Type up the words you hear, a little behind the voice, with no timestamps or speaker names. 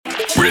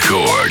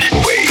Record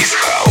Base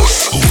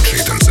House.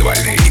 Лучшие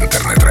танцевальные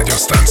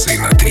интернет-радиостанции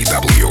на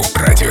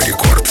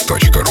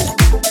www.radiorecord.ru.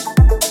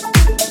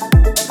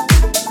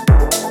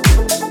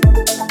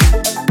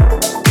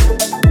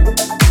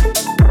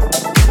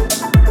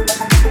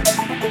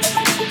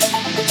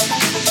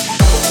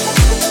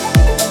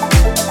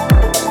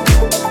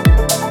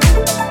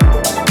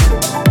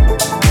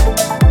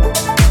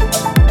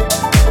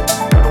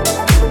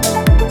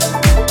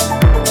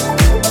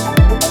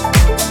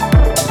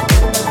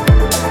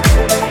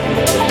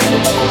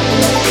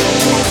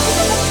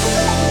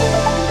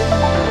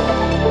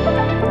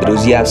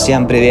 Друзья,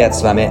 всем привет,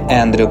 с вами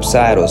Эндрю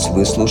Псайрус.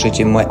 Вы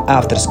слушаете мой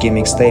авторский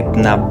микстейп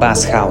на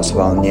Bass House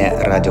волне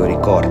Радио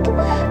Рекорд.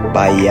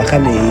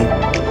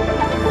 Поехали!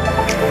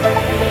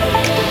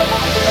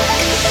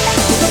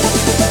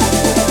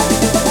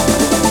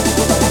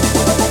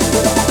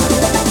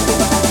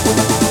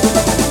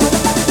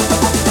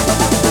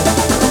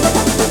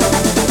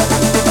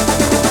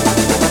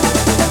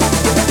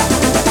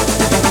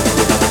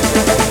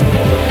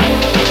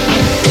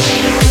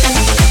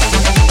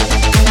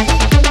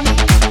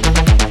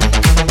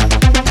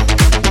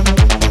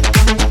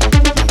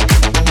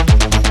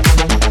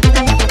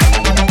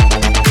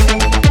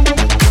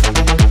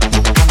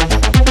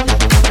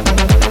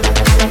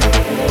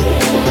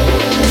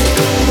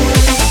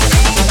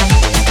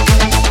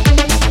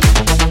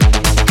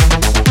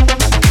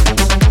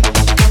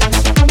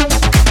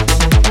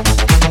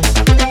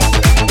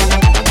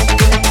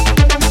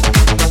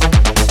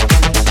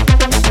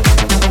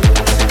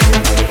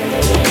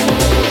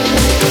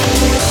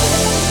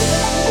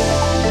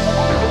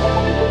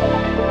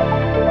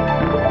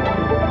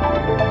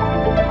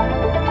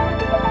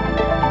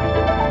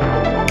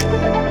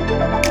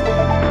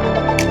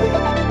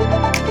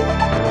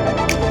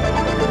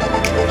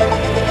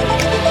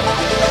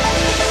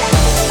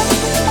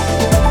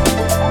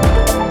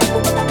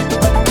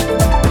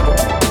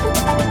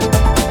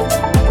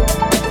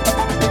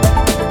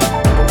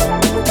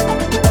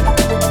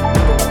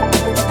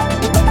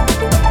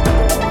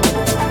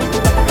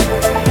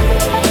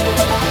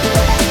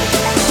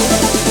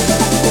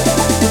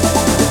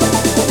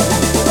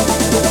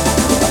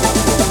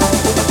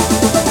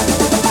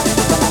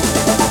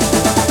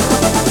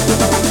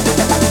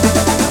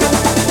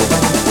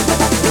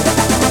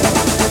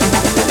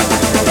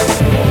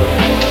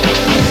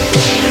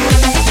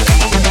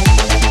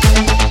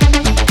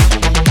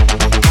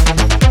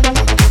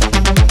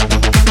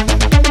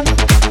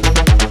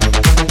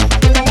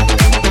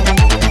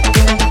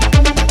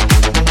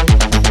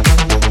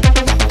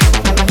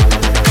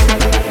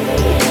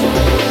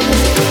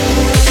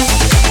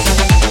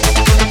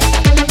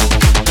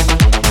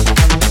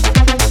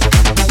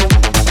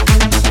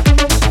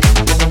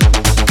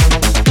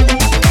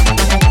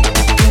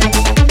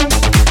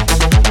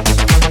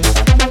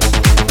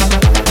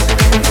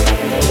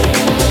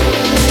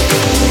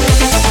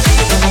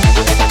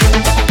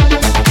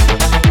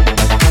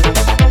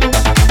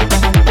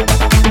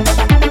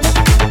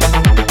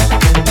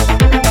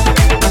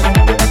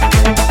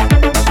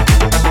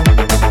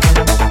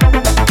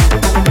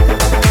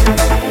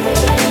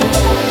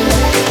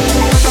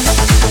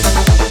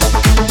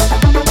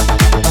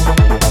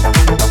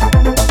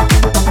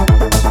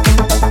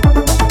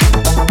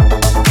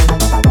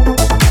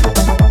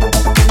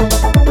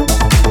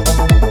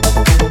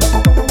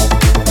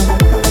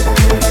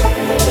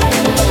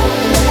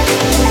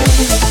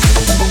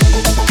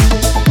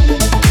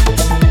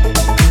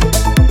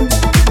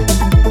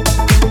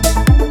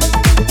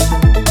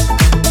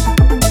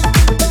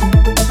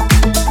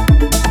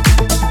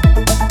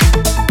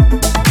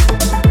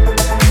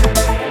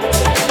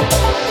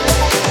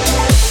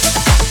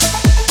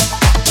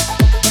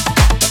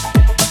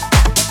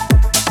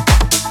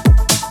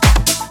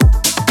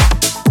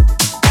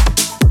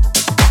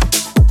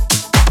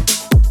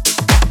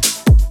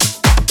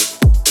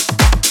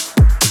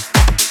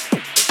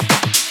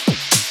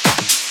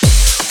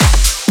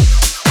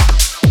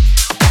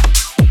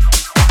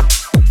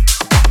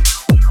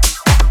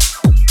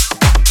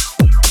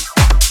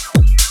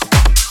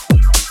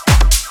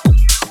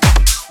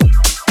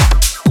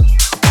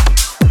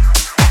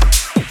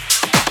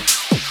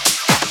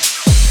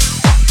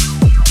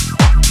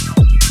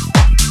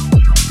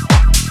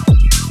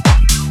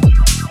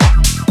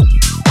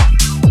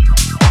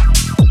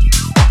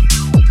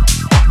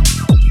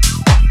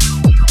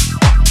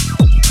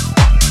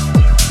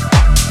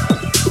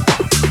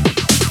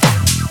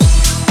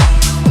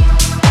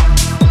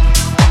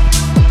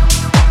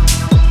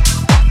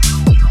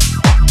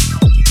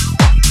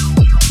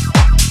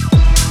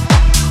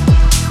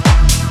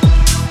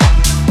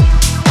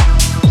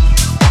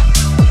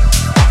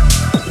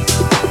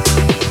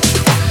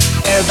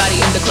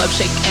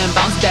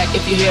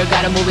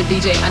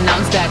 DJ,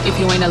 announce that if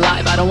you ain't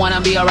alive, I don't wanna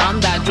be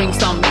around that. Drink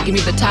some, give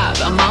me the tab,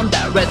 I'm on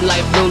that. Red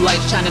light, blue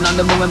light, shining on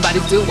the moving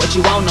bodies. Do what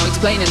you want, no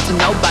explaining to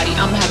nobody.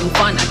 I'm having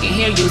fun, I can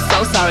hear you,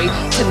 so sorry.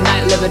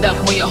 Tonight, live it up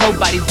when your whole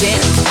body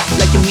dance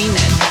like you mean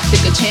it,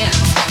 take a chance.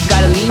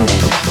 Gotta lean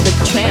in, the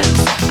trance,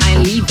 I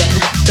ain't leaving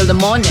till the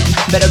morning,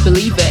 better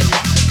believe it.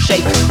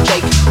 shake,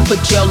 shake.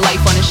 Put your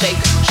life on a shake,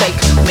 shake.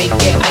 Make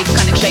it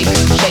iconic, shake,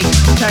 shake.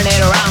 Turn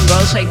it around,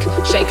 girl, shake,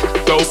 shake.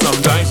 Throw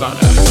some dice on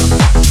it.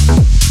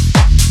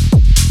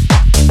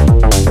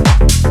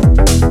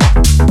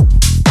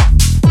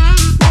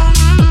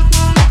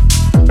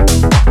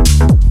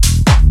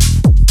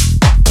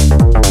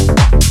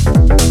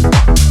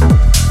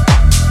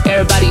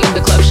 Everybody in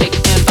the club shake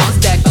and bounce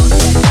that.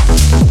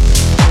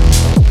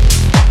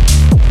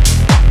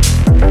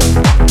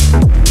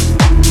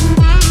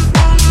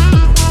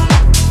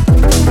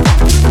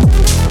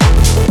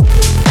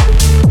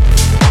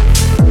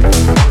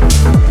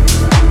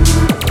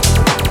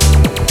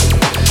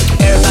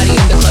 Everybody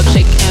in the club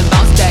shake and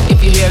bounce that.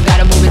 If you hear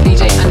gotta move it,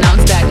 DJ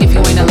announce that. If you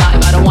ain't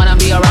alive, I don't wanna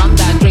be around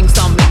that. Drink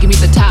some, give me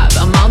the tab.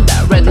 I'm on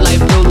that. Red light,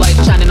 blue light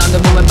shining on the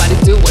moving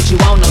bodies. Do what you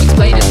want, no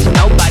explain it to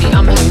nobody.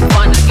 I'm having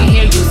fun, I can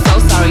hear you, so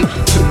sorry.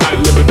 Tonight,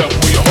 live it up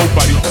with your whole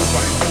body.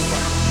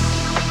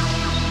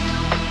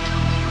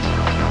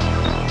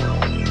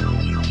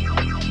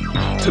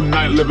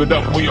 Tonight, live it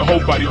up with your whole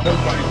body.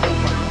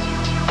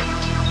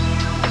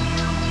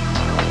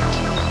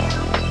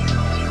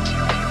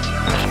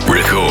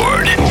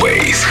 Record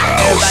Waves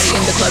House. Everybody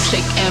in the club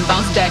shake and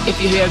bounce that.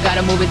 If you hear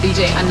gotta move it,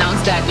 DJ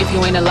announce that. If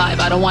you ain't alive,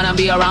 I don't wanna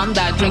be around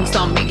that. Drink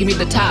some, give me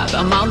the tab.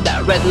 I'm on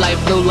that. Red light,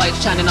 blue light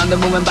shining on the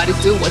moving bodies.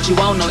 Do what you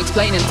want, no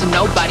explaining to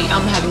nobody.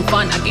 I'm having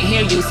fun, I can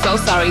hear you, so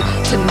sorry.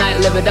 Tonight,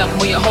 live it up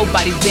with your whole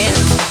body.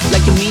 Dance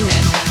like you mean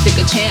it. Take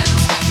a chance,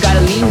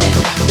 gotta lean in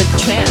the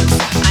trance.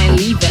 I ain't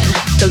leaving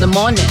till the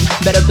morning,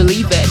 better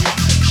believe it.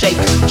 Shake,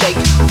 shake,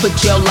 put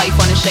your life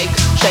on a shake,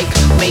 shake.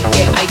 Make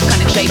it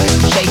iconic, shake,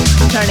 shake.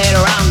 Turn it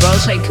around, girl,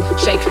 shake,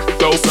 shake.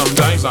 Throw some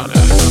dice on it.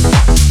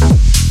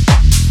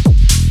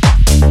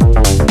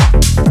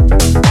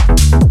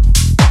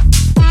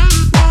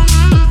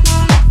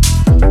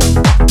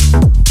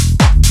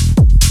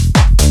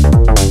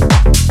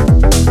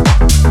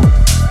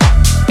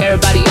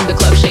 Everybody in the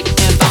club shake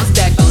and bounce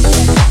that.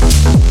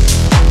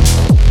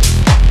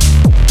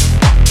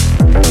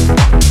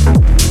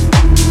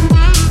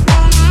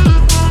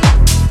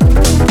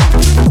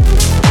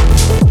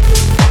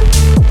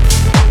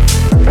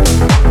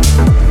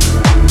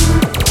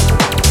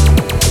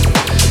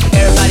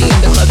 Everybody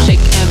in the club shake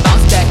and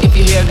bounce that. If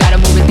you hear gotta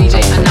move it,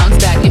 DJ announce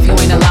that. If you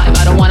ain't alive,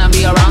 I don't wanna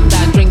be around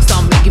that. Drink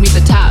some, give me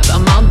the tab.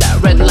 I'm on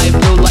that. Red light,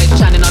 blue light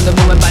shining on the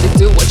moving bodies.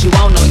 Do what you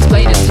want, no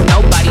explain it to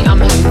nobody. I'm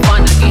having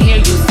fun, I can hear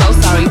you, so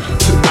sorry.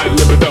 Tonight,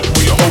 live it up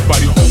with your whole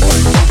body.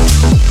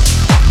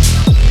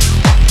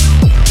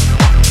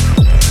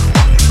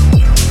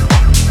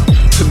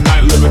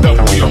 Tonight, live it up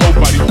with your whole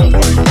body.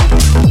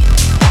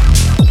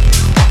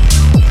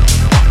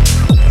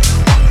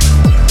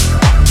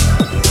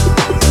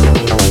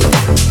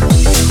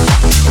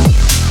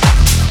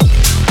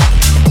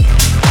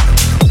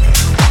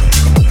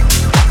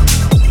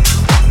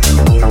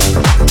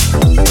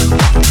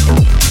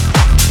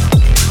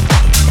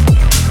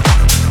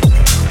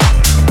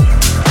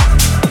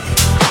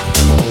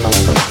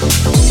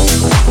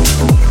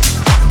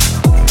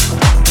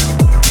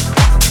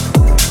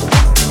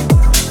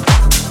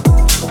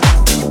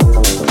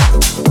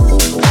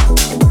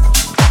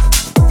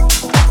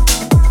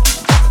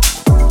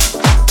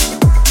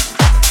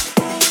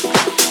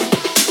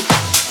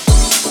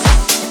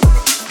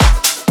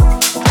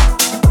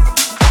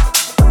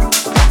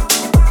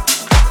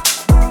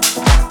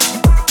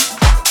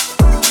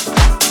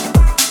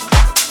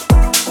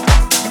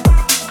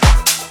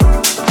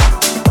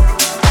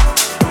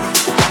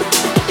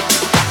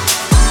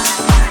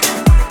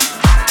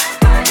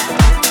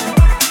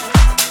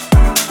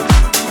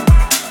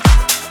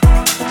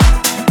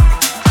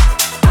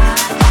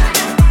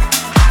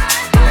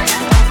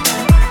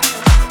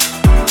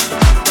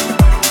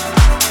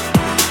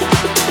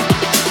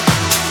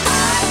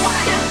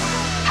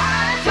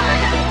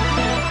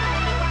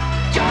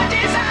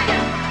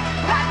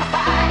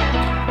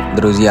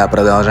 Друзья,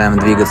 продолжаем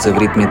двигаться в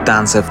ритме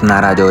танцев на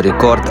Радио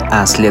Рекорд,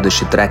 а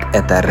следующий трек —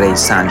 это Рэй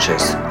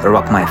Санчес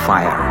 «Rock My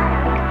Fire».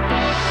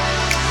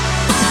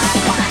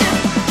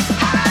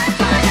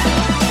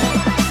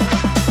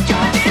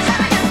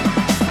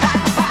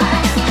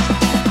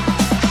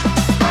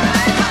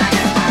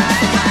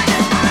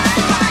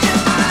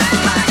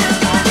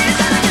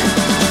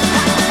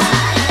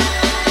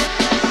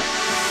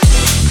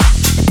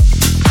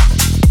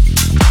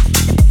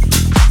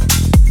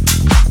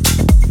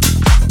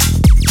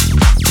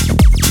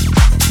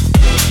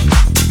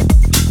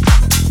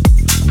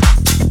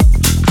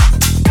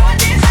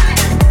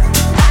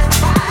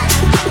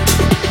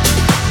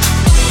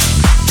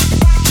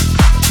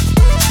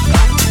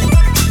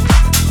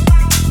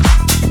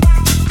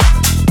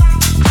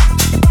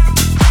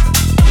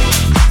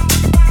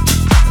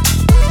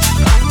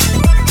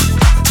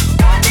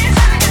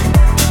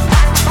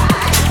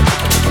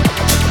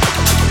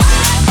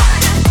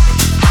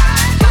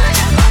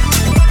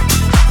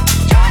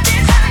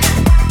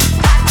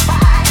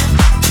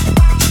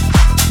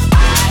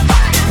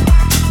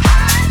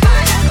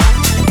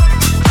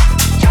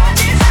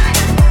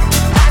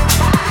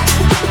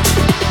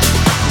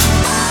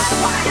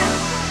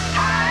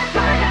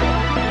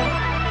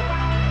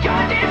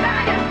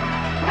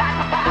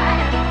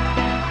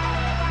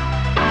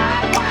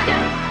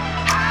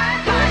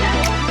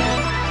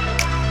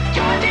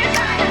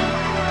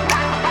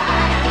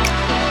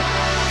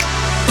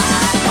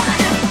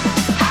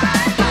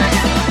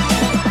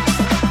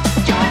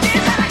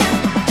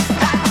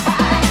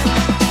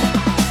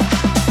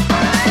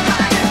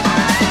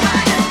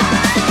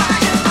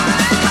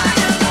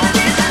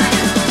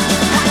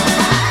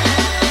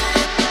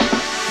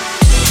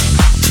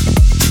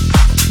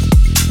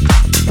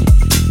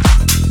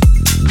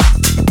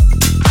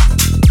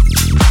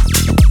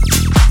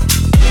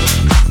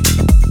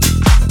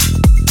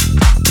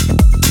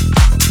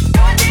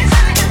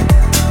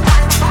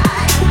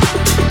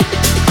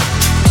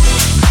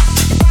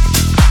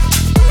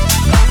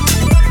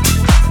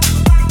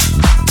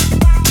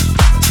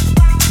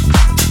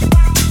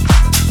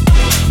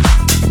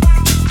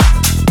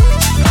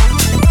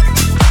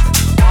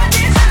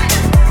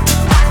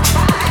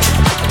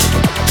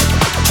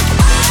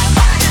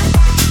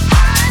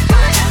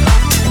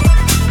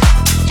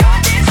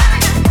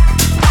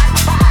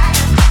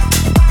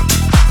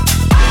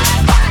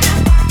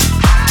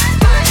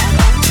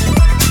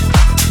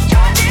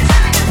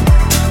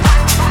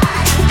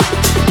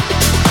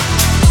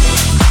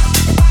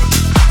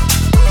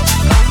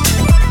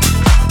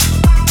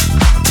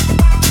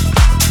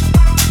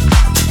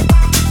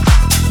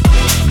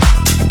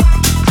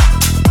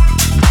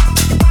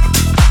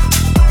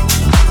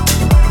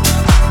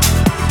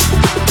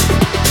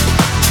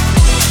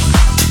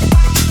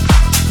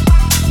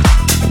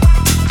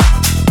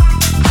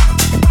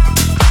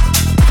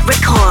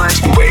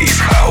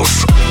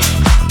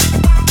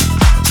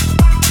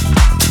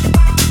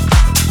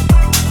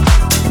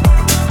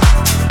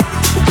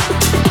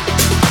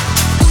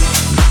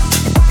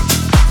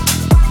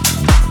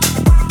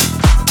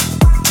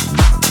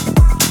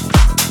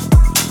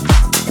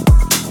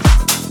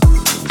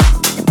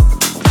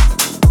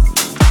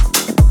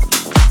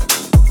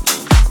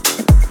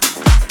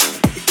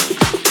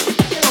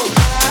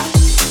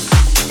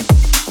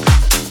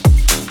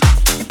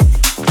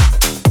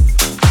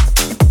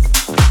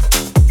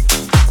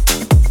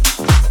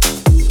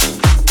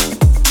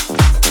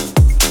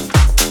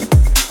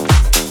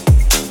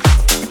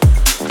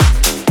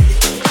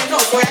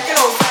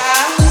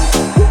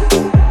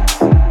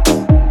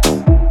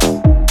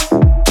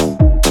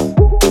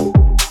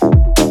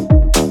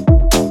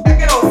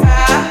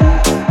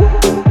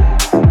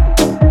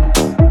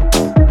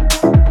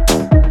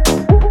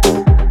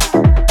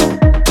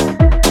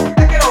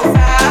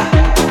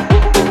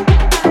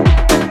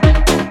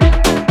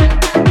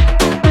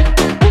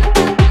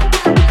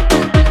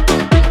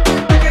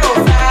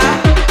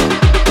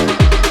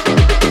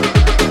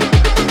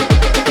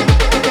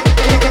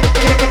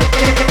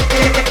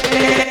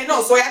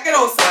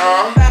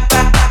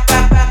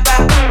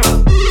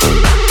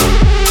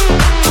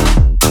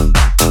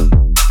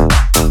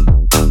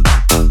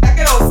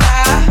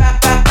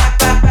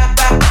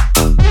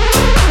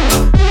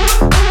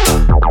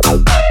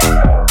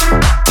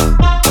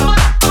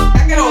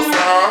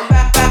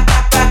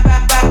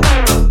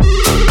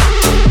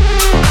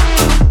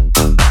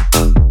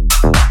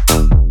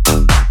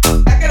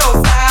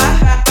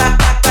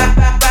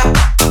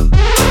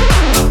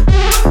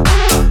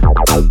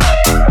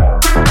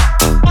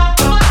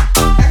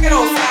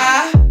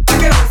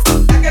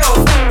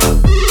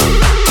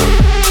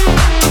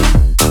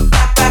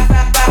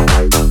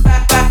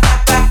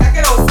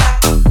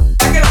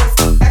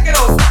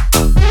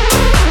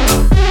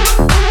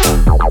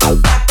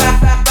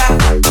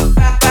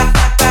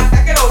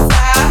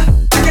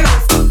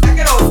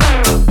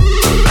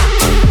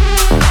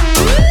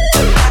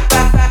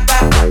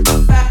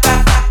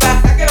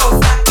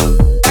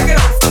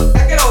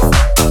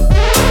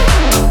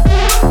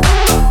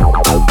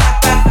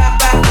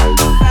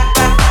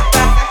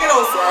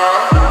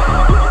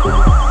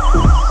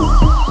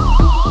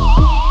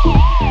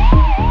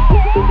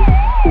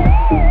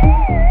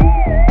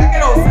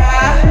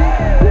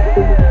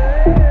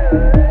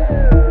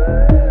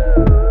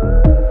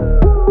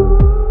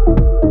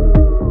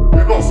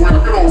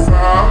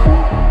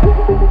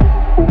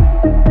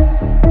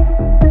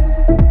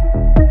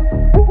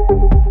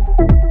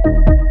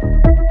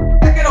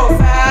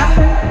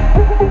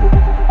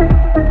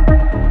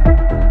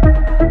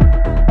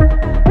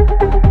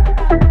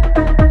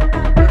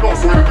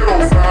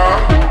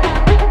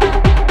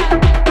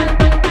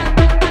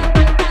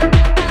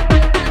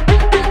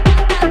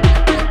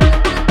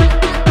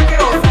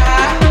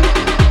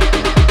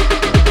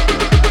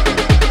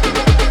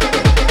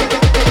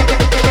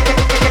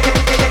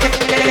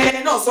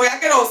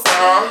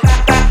 Asquerosa.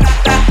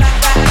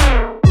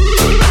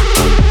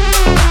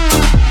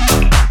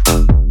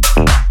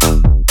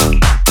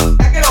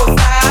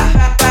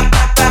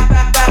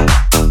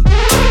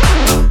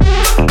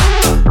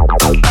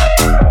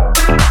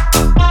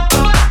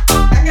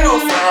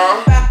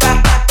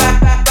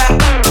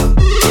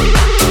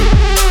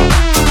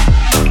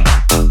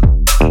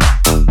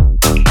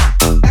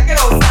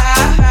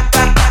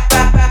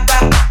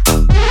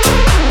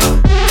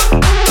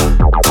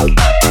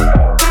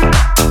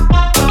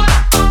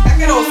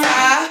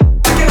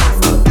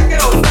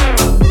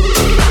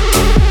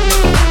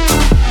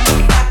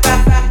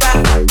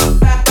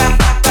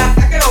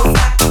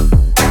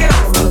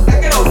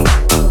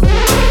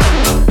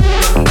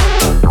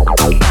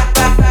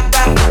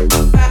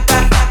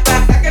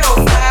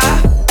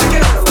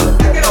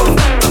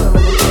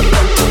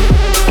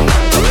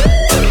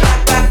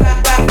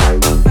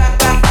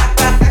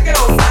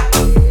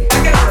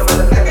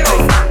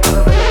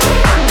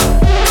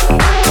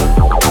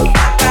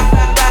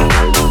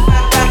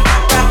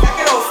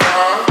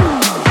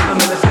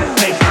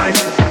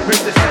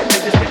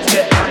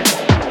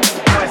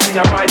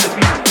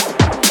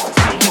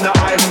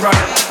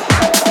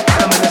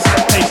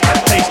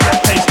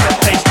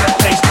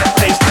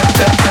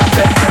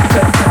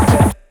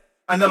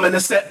 And I'm in a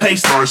set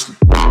pace. Nicely.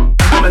 And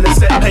I'm in a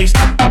set pace.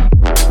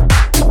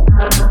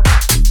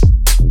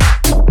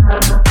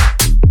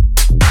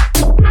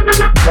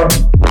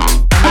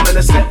 I'm in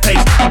a set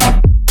pace.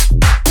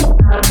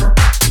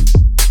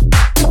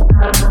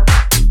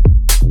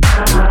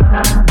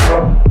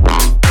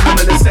 I'm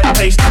in a set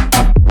pace.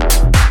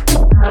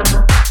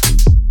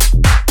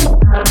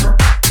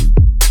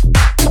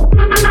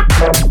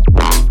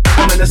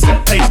 I'm in a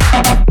set pace.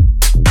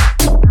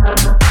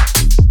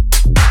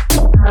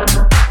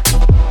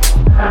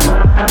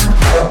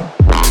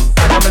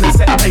 I'm in a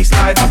set pace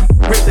live.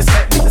 Rip the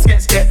set, make the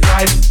skets get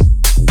live.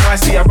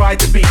 Nicely I ride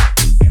the beat.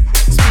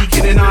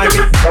 Speaking in Irish.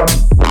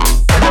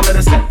 And I'm in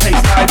a set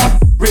pace live.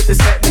 Rip the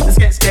set, make the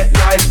skets get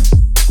live.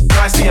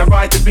 Nicely I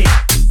ride the beat.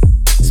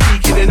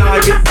 Speaking in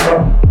Irish.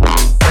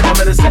 And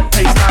I'm in a set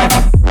pace live.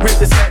 Rip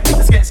the set, make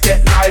the skets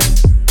get live.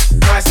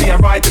 Nicely I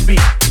ride the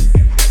beat.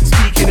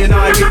 Speaking in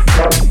Irish.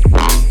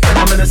 And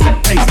I'm in a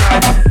set pace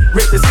live.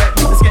 Rip the set,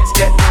 make the skets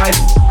get live.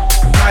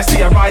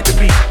 Nicely I ride the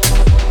beat.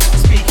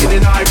 Speaking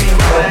in Irish.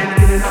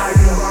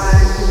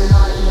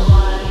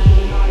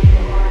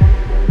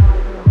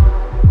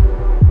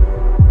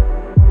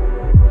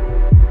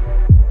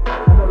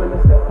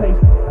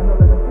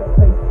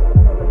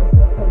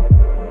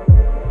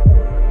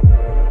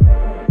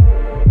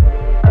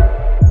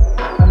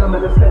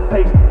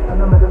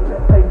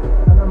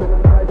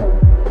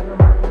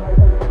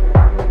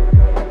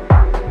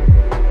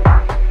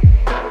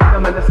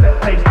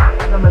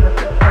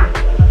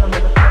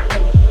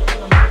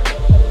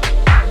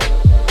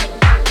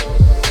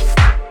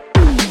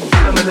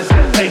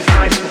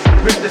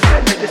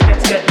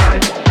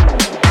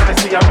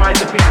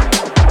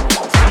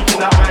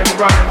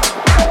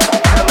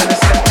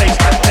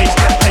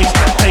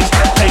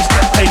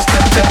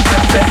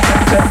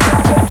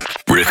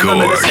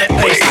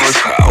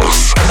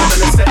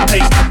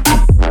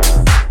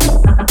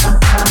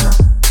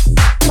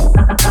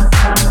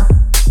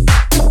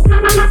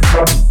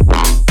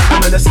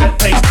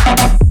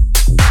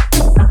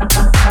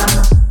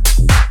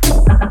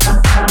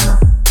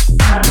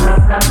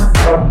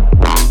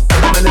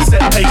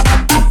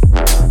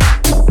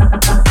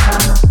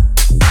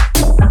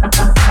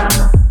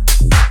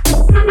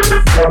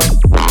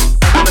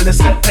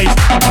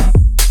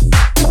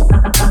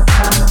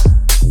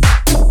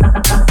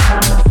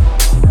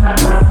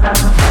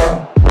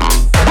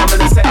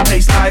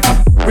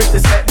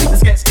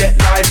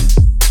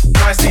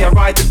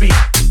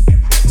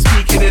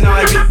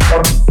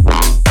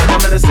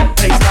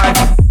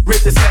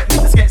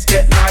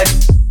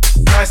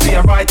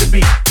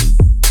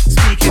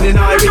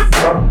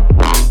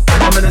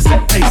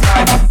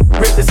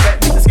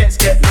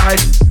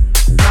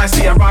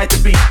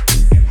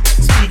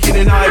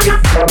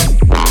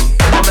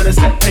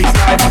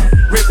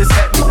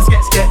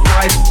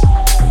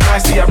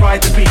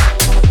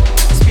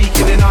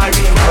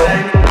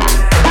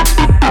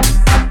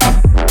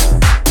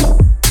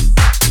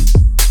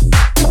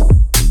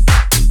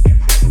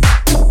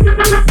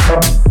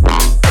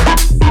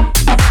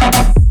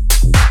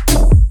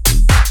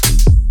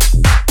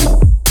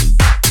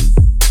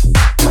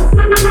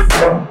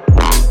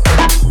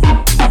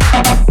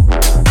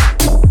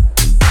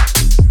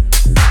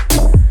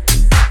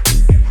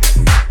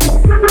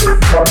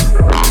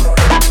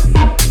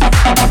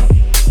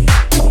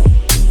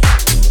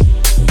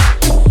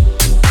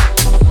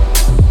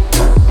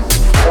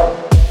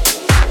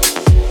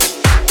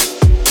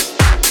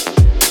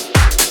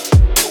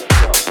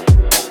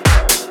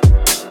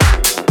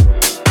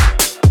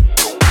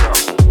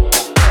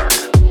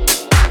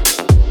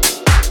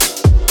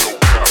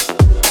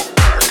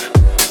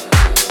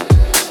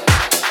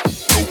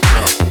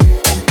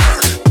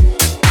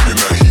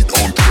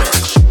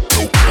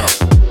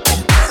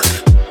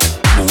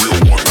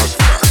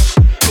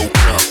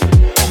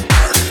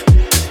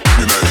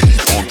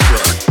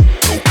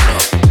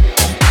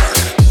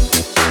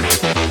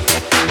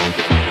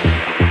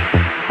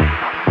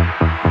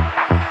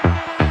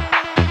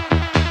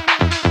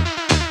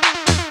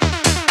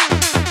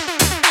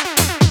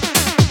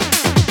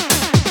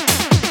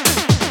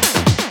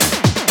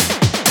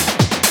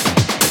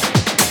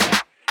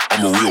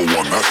 a real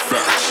one.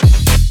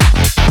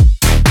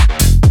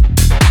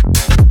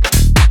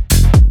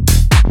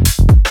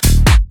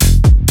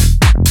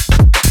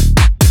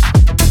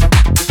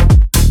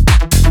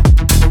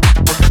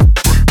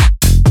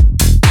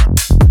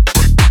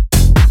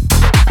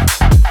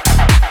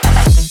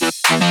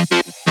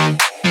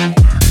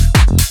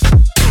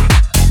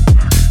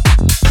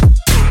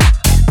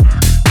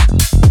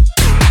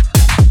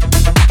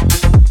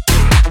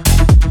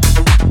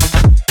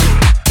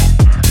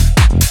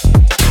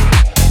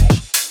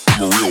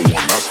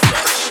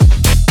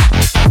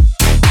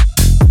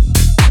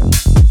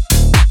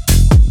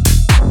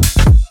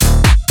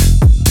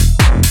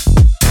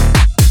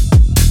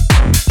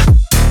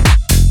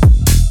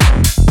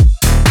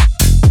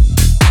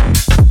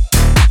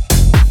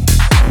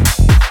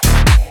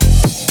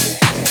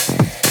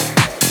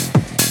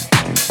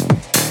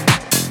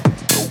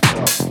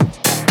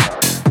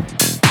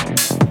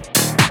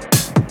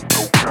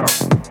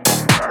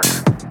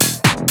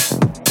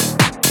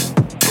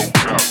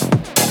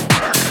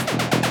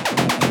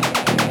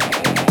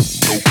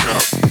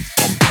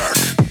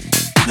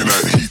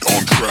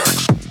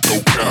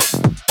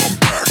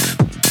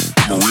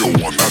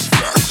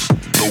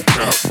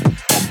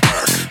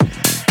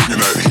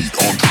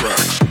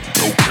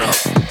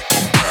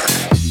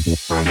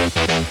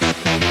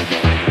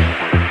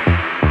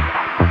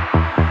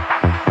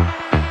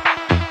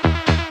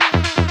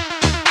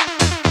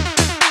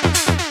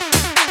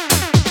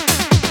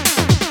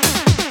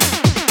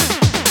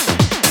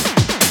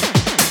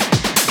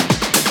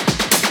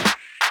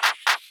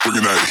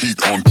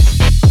 heat on.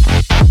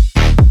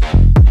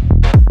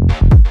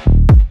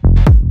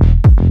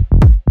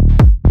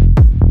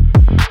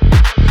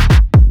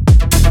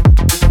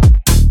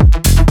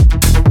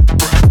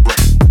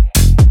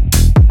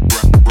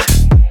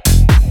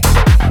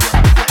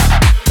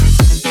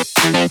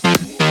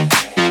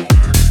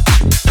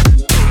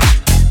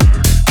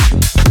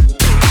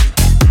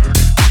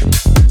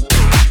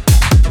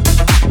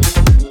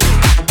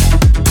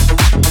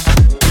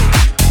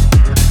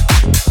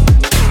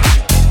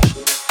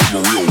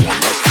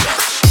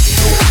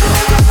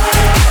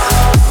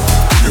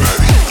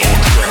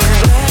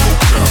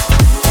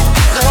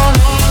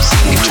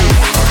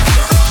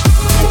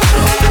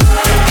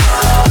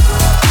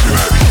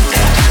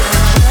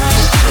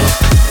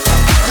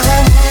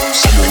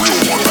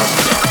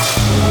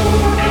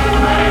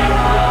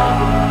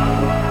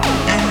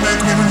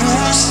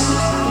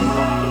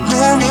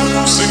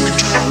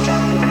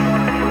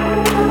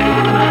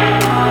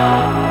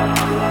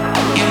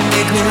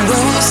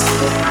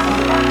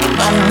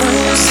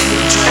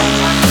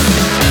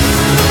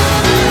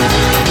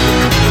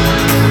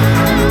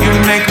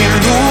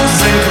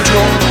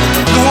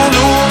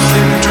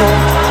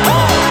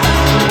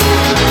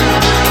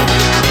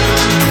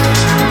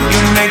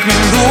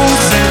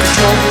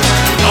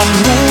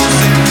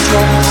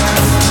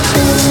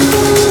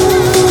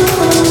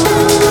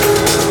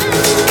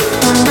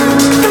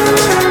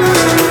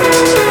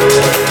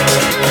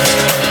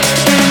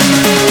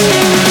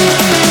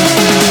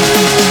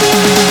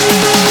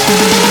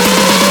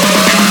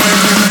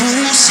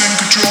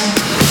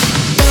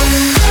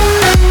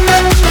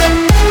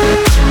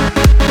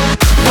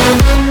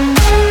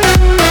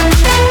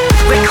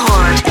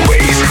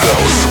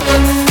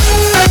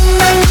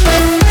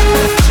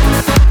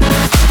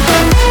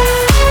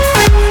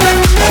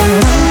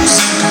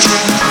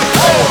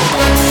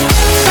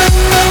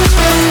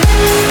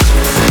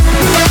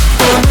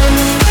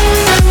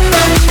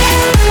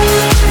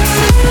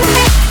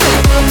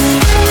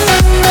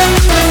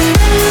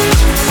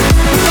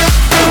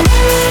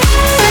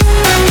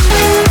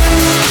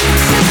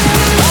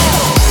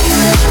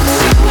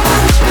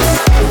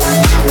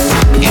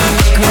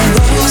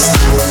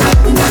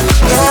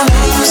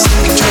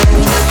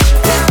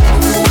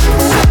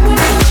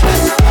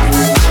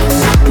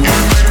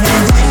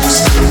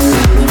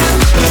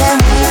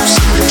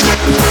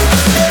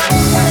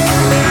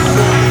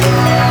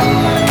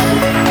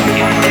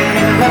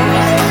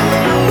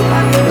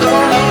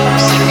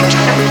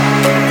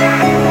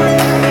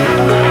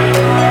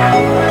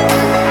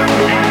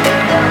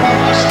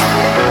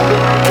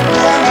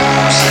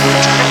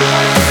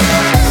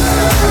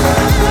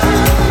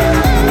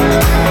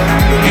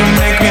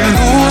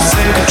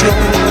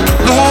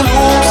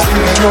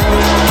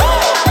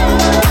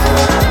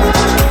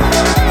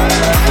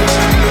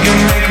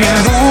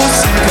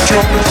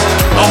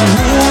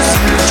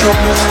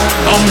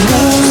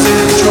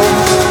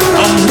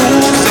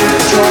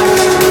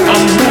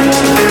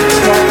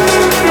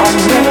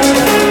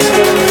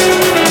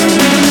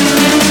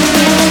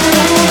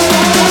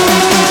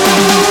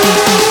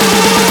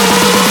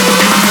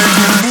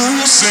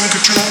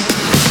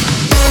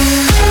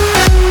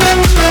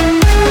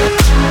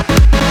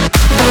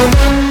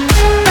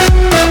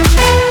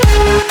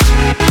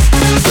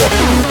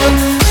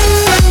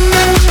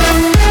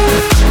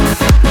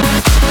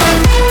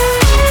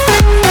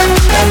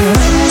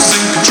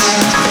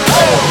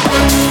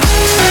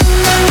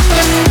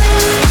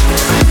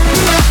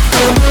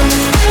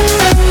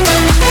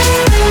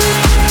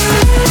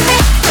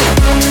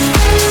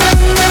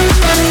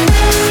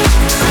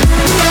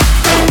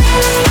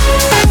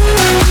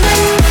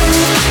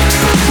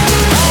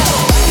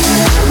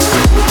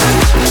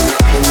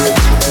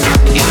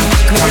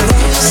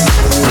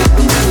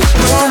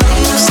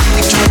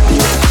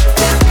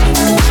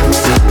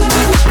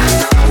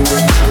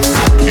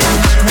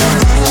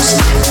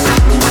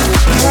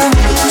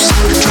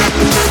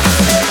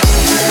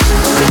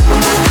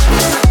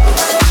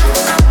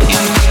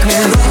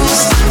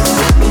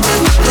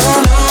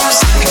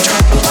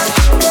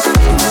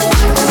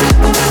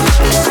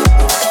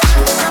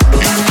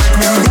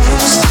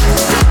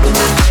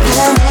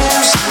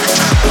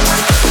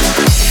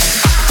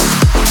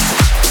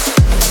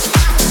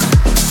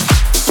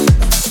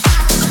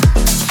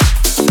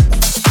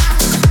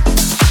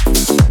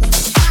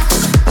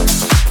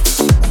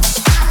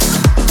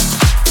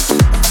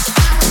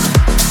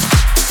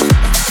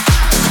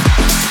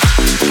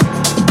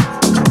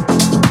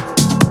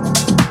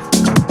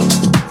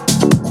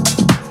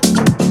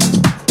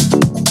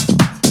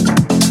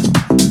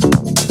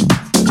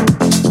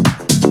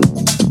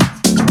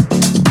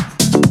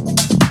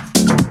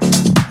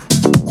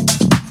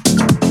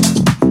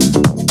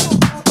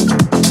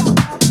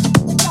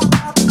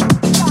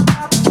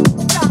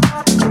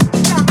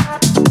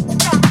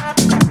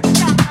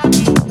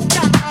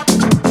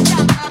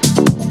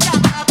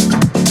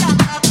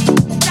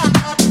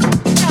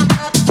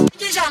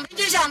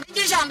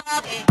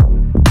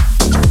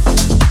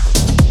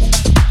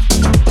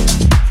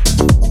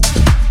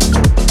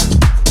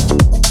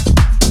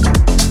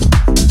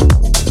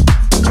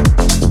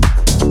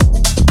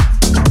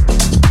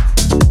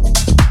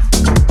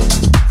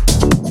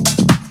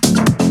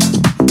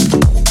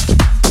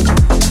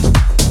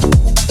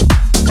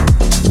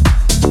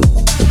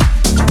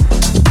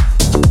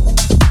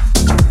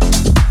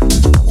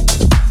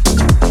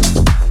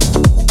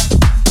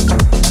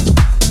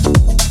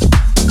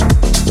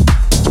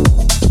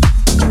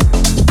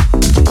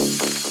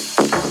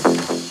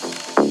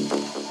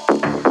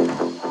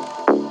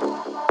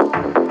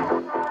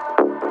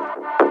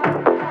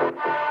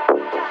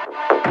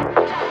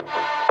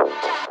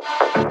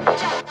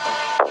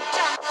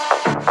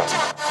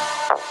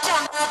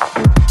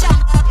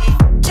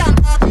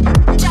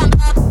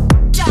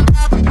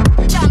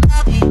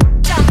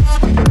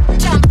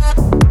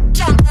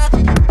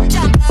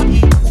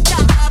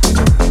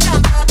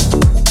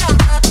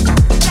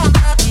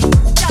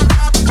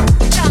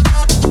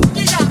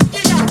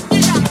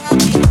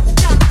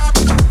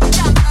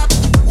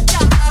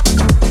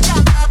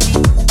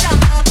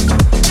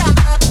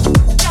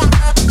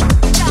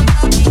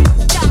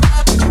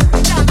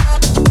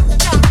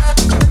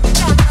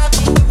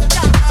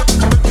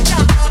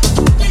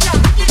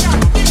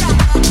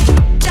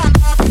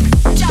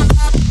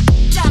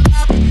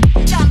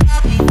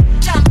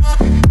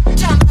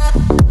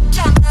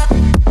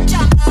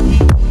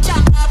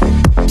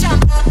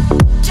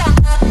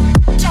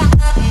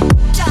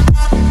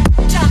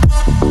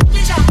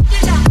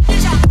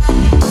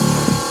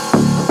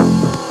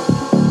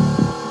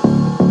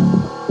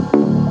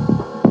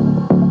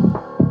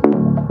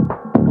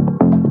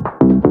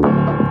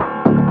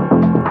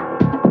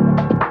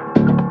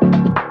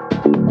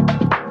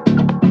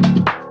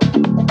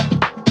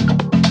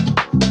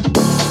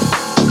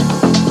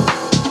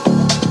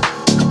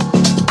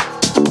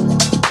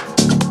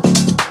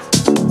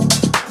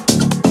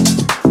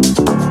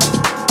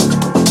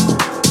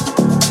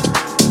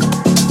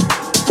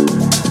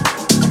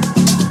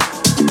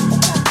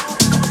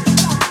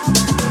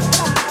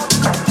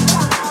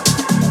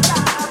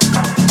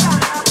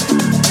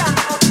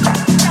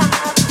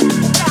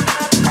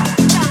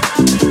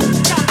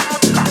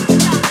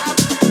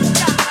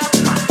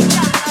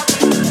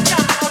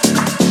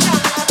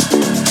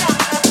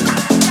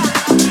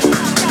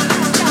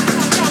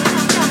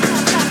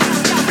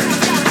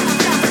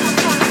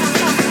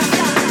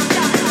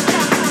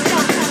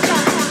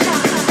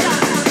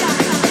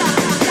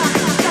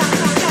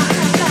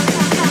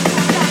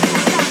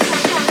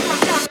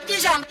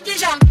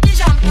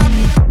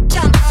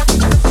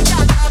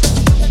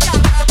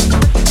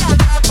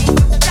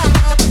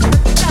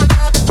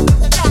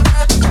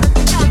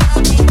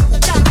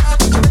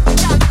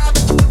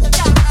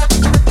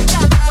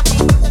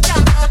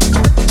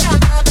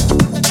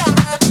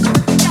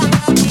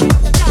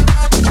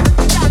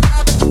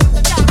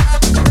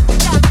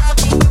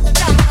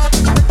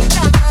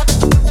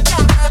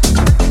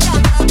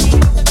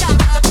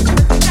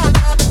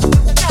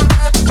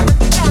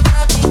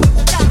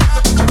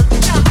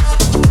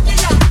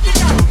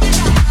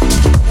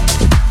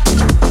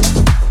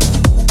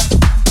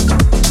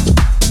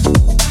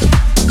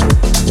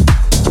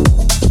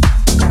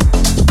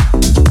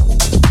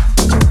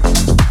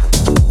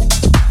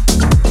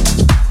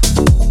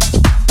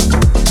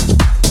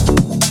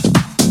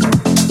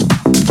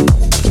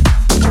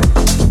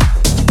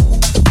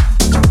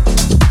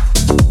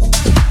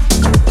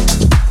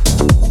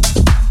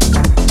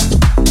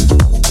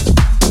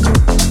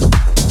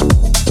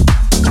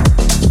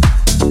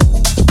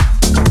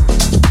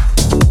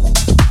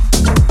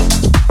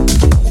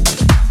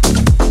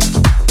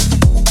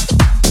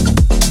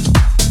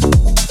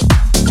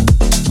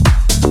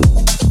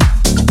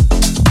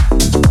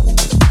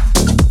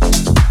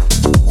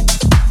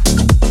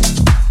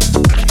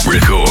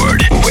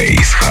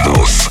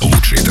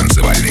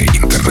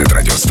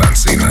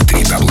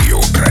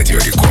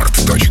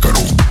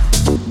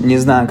 Не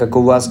знаю, как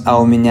у вас,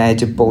 а у меня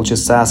эти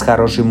полчаса с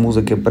хорошей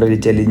музыкой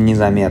пролетели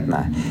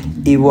незаметно.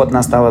 И вот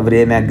настало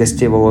время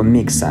гостевого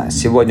микса.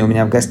 Сегодня у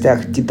меня в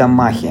гостях Тита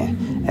Махи.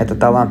 Это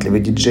талантливый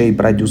диджей и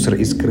продюсер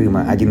из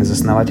Крыма, один из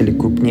основателей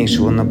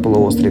крупнейшего на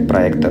полуострове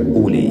проекта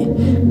 «Улей».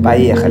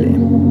 Поехали!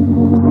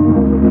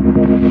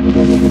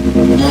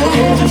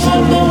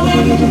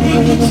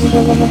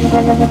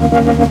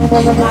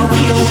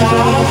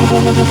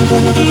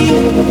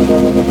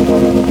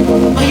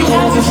 You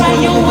have to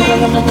find your way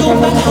to go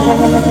back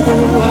home.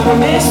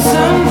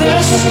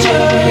 Misunderstood.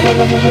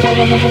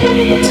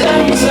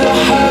 Times are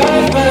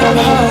hard, but I'm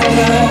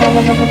harder.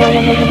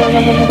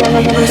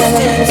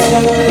 Resting to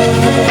the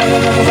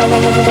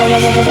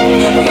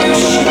you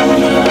should know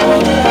that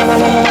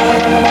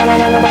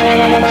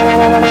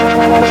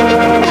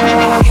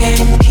I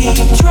can't keep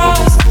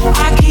trust.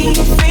 I keep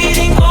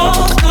fading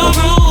off the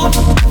roof.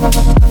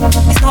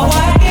 It's not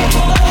what I get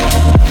for.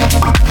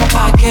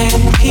 I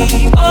can't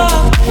keep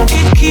up.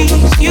 It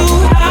keeps you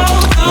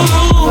out the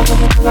room.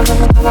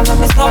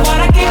 It's not what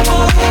I came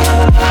for.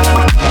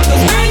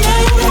 'Cause right now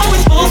how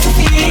it's supposed to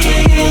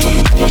feel.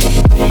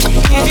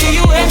 Give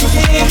you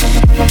everything.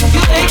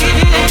 You ain't give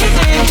you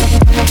anything.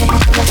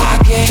 I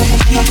can't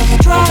keep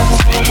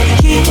trust.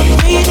 Keep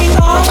reading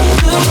off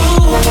the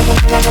room.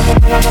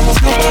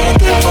 It's not what I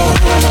came for.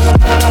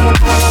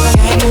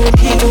 Can't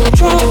keep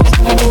trust.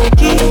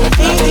 Keep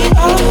reading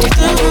off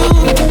the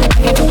room.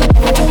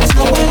 It's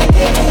not what I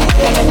came for.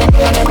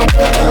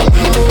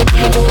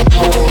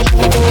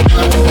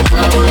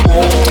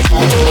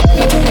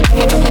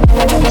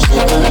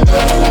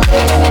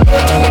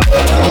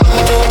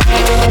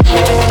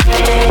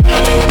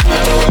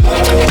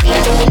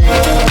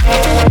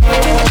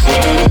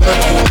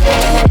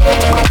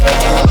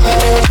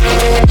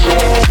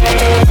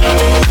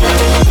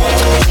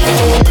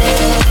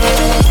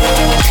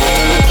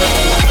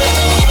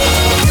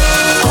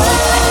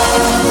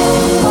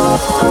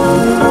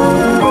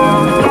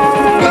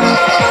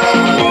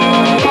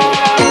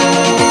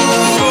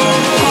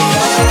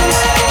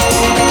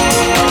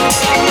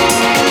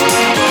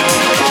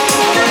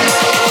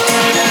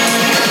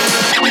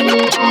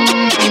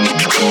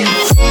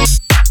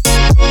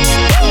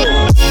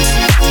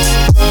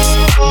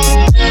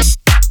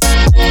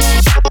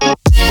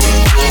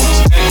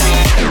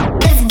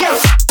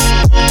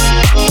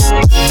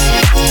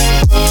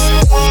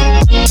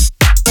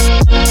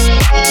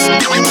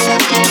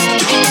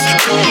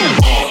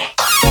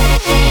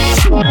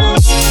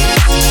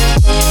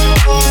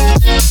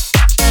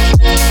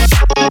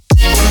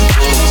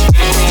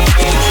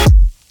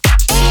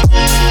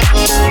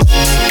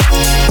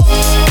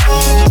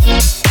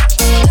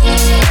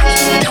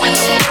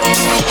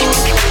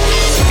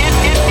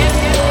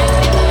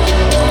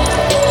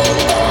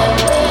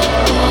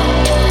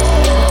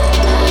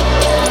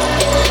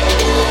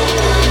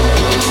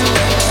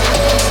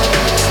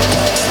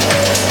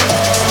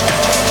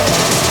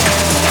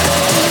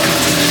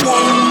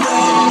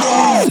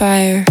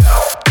 Fire.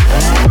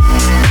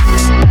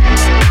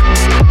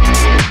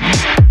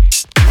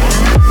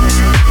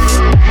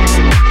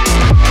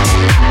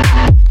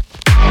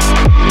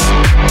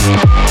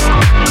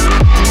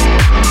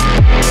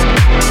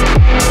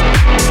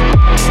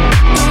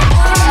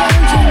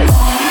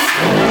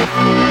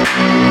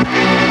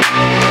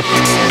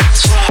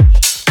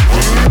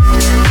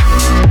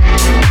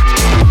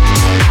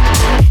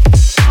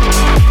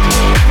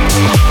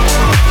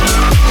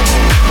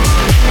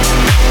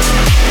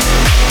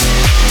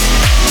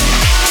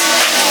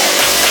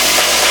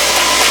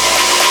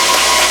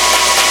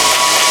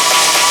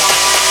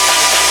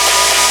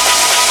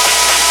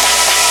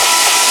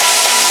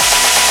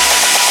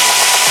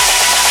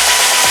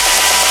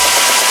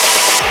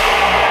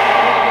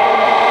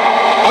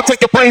 I'll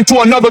take your brain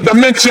to another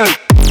dimension.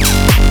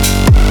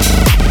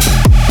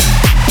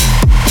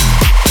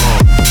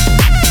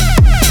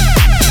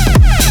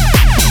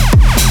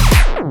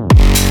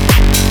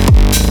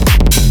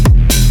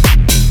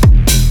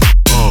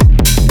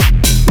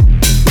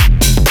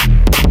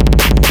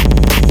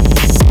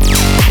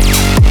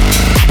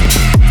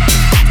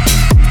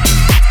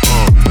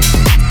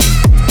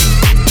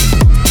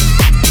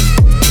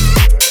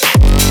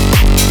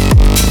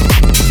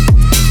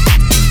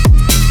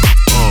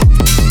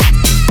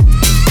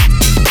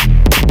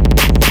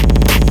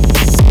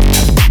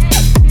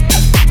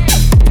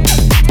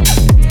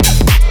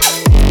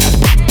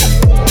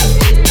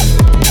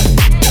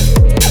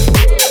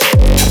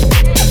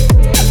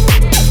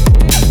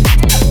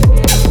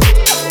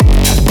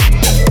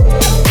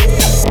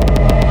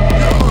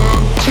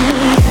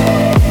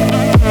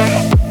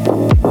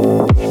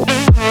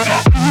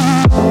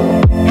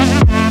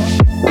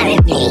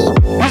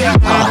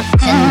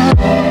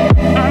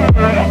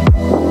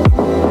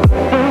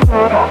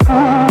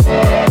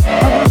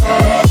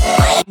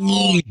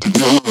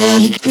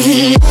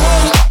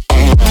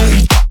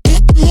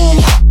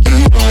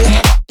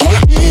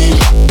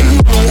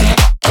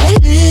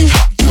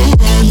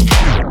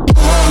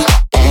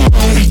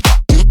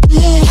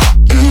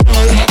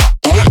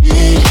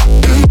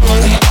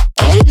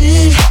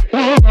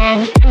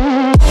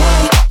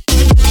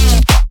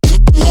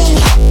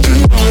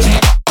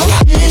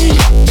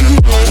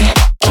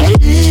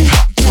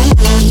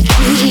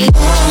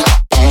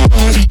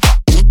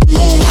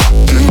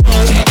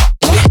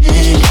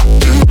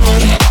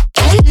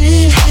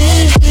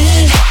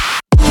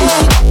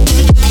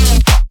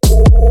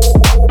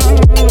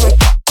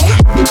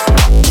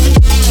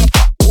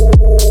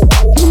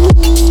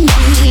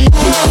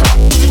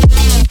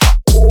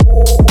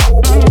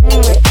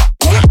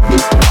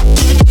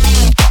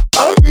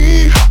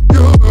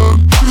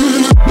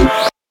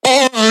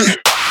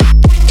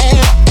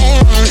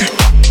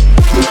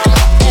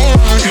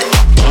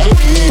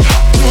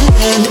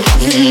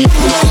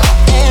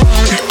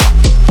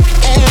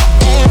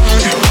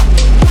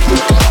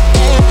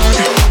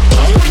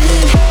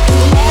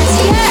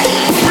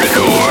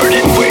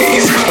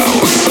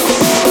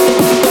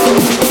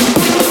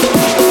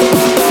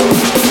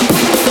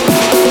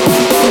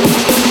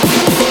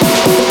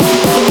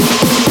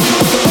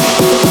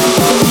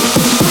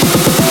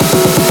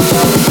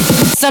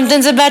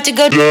 Something's about to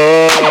go down.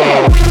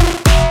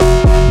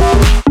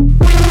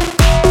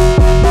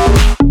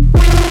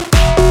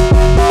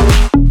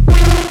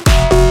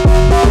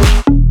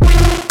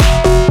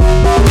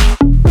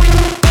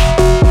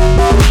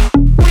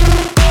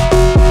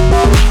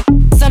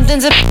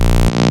 Something's a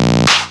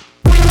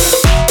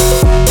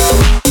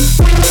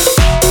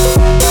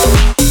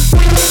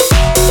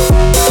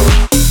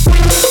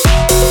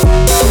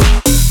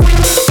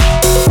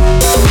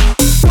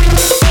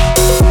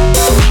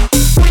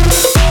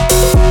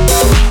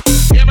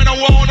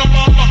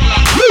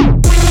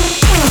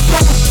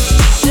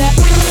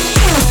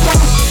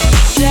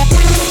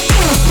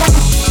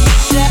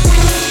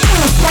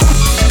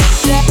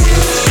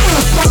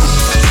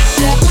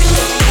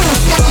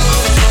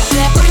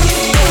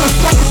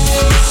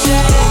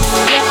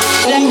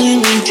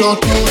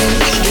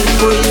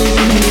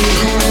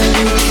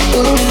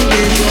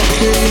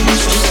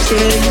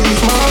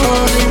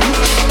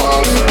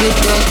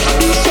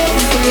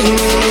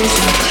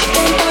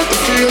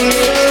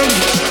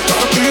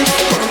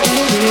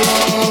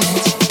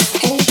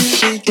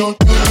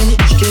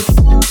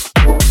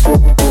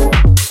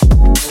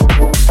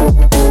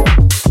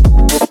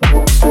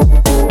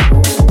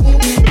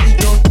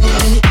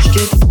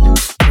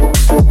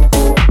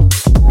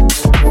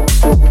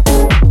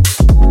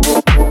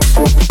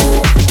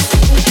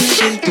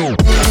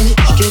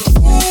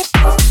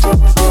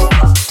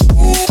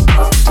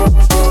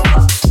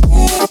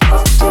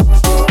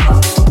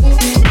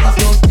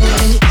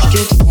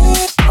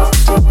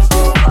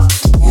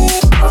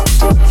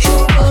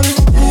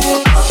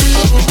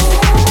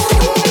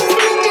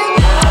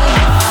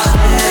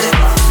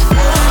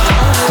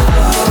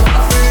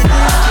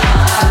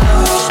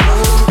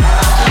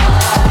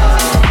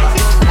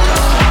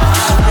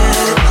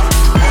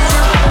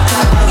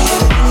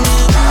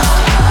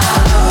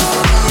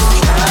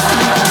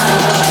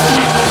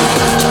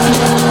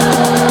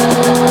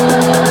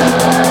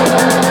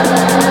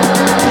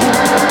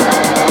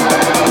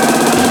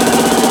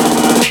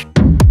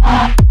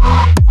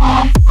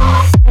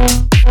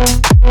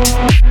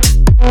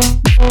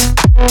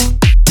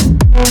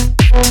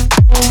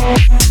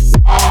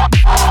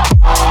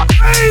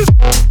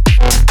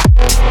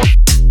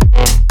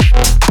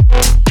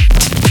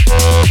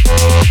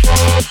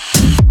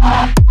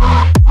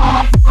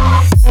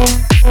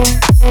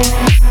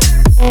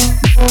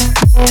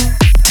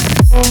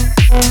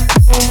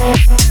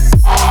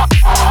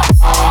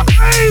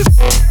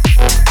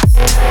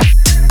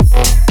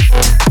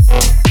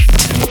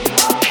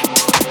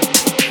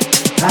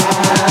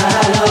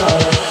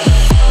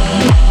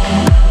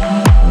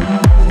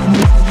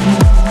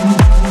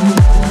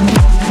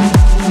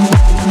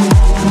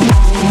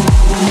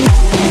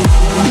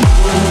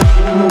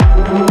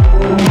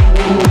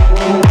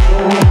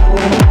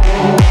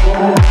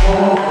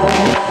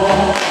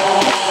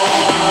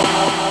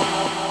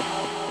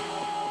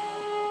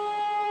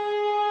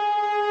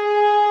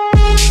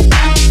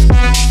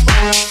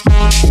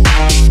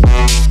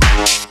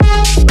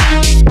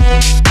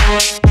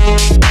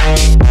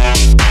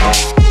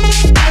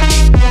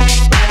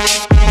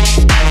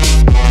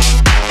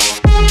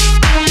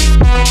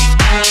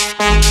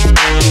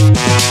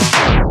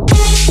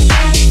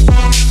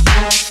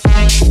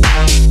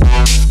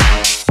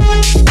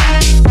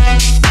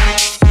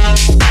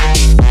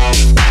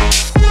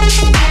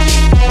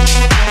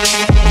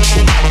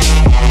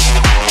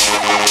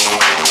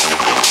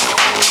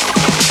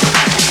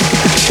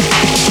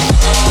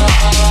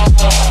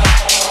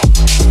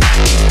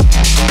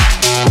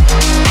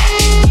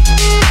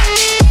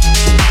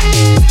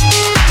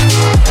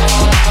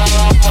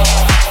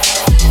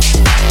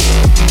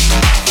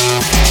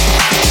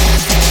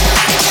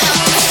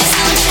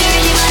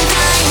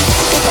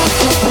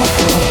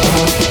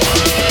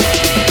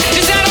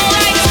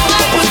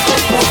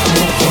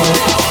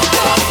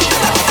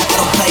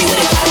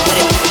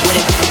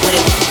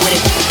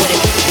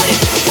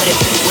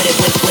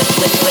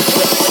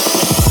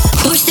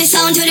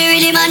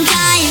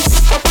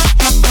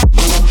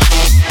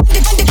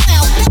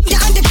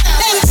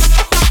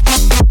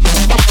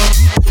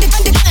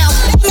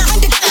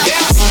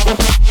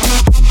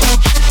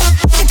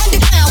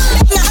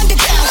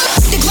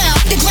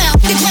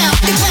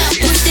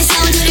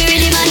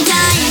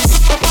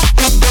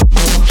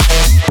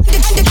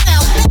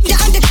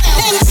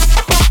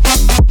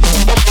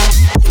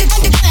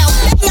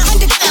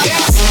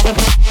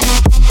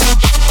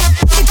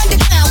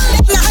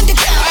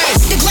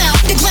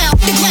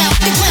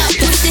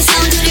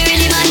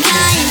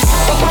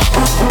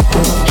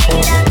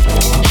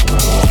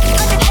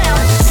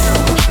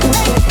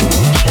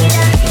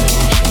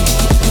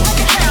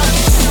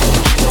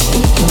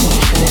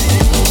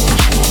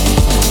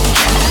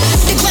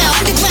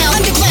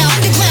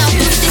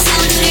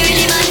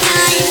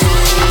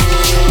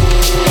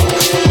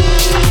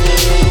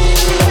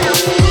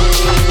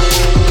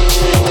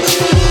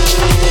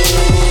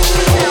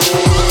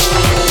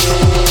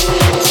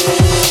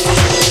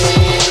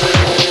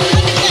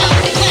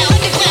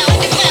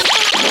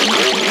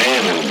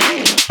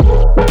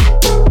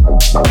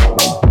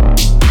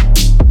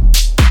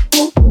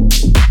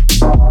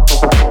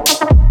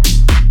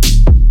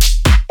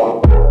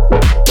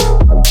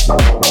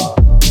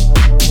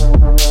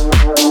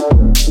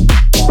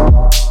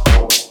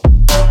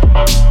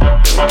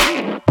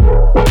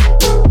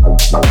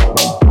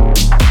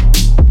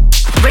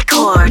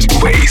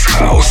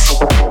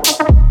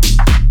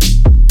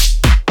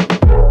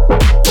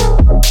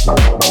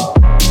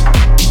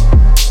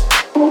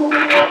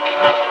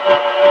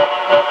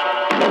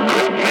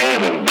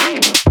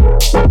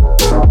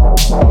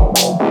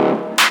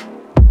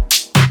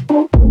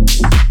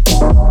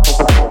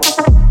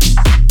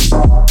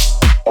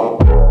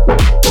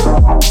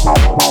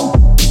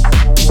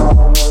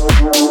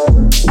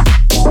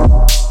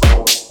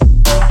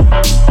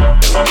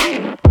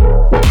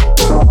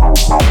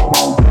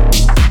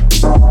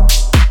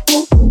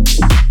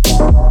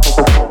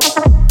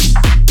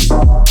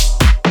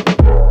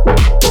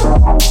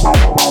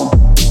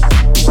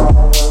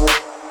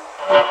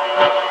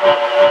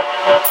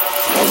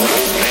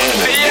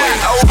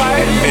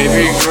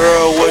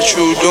what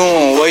you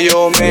doing? Where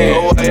your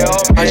man?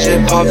 I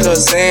just popped a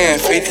Zan,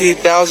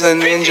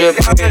 50,000 in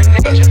Japan.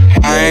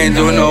 I ain't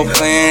do no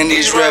plan,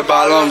 these red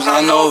bottoms,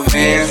 I know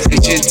Vans.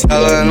 She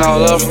telling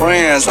all her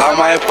friends, I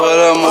might put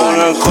them on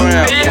the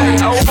gram.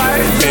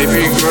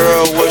 Baby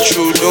girl, what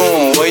you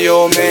doing? Where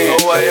your man?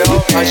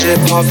 I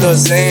just popped a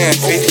Zan,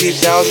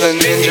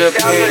 50,000 in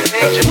Japan.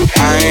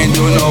 I ain't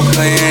do no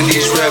plan,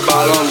 these red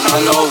bottoms, I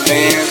know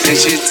Vans. And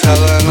she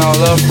telling all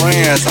her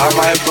friends, I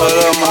might put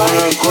them on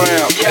the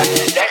gram.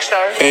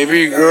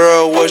 Baby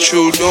girl, what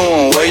you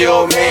doing? Where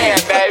your man?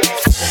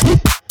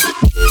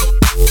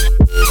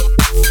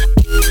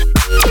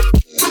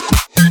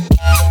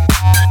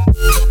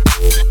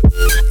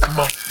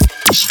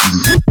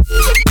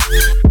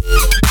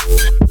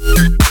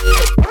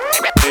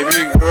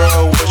 Baby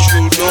girl, what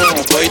you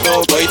doing? Wait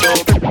up.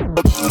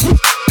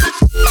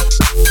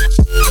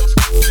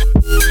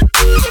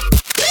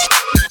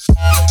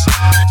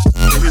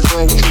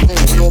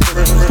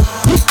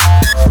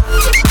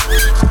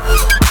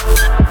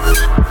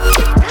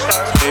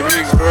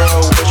 Baby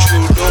girl, what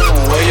you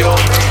doing? Where your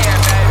man?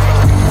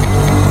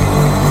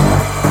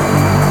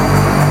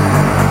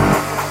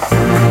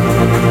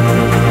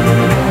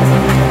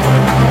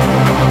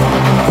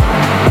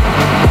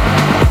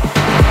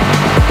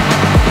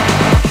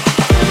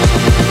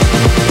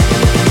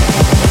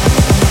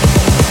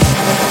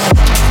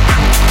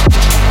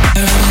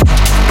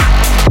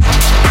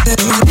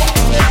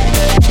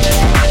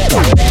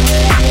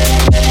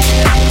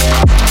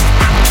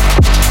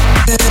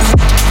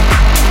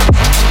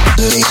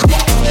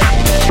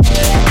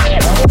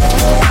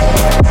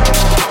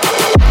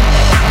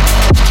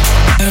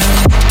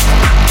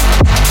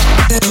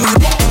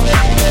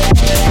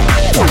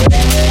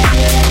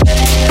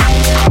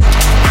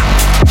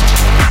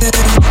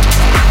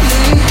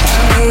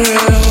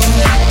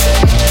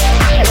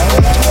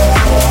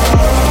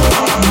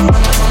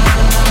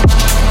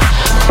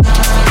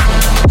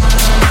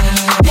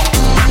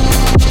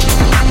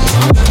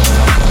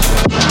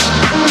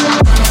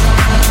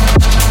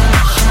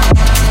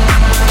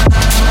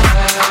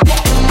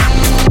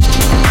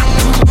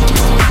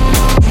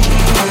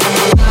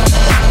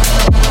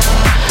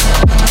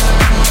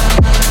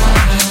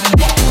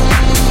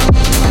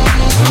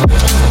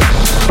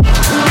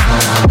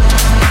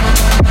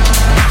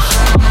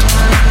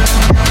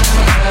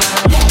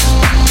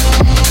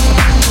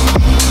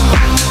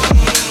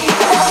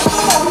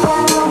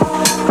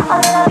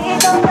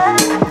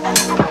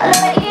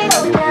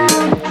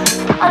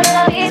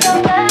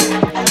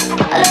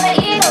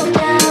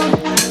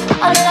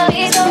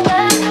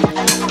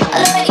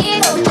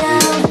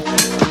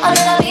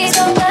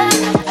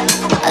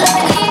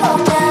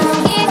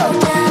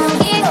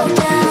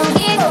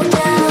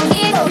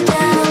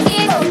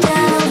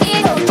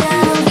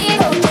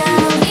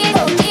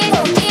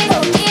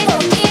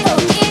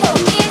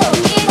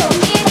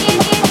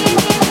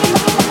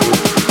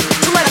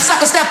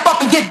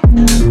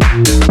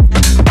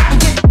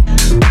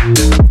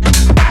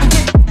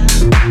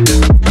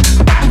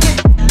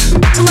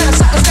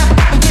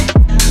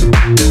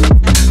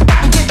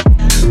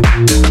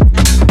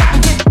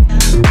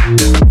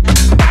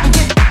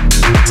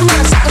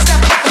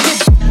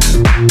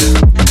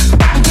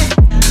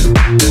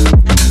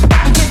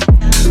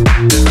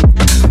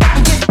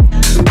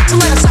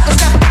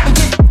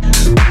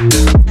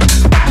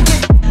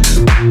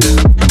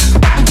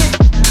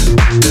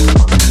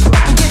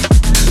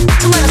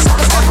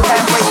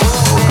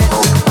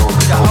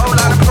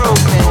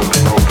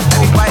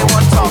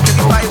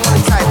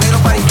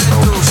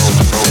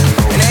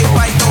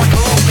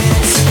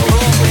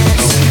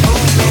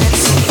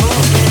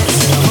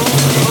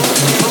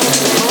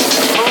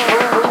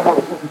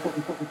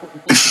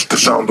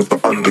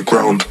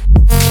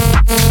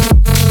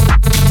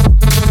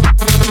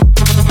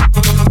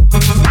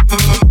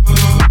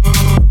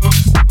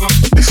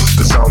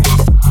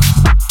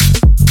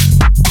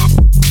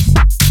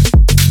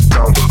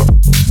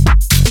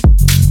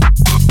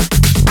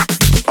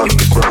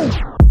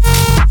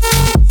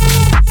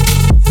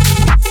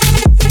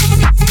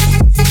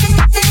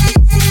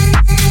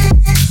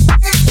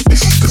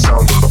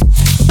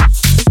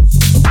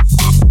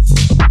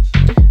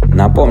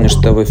 Напомню,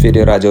 что в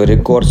эфире Радио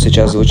Рекорд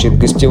сейчас звучит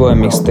гостевой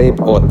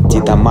микстейп от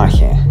Тита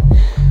Махи.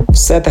 В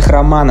сетах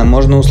Романа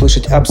можно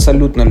услышать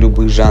абсолютно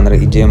любые жанры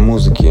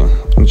EDM-музыки,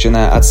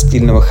 начиная от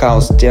стильного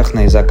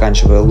хаус-техно и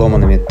заканчивая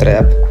ломаными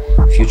трэп,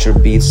 future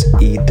beats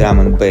и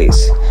drum and bass.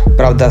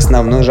 Правда,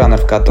 основной жанр,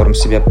 в котором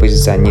себя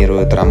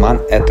позиционирует Роман,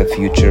 это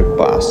future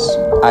bass.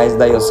 А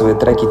издает свои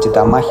треки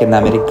Тита Махи на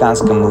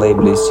американском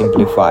лейбле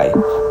Simplify.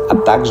 А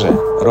также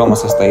Рома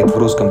состоит в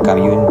русском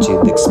комьюнити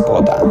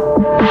Дикспота.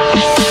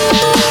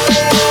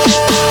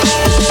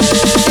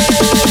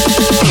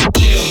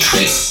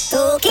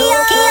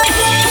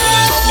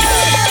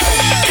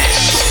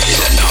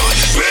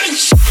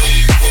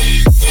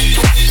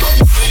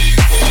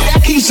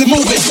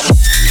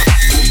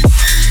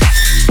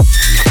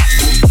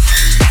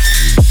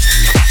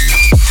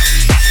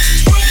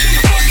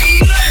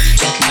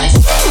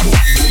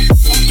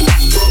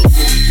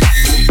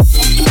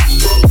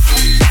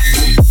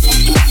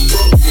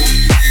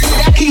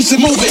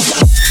 move it.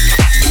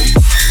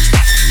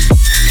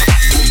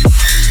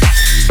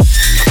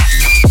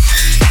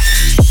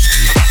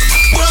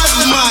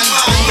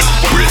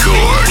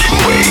 Record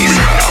Wave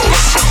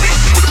House.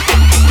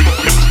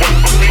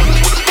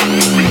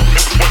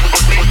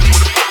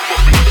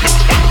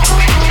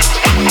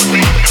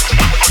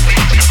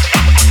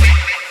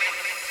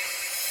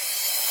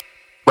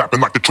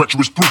 Rapping like the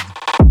treacherous breed.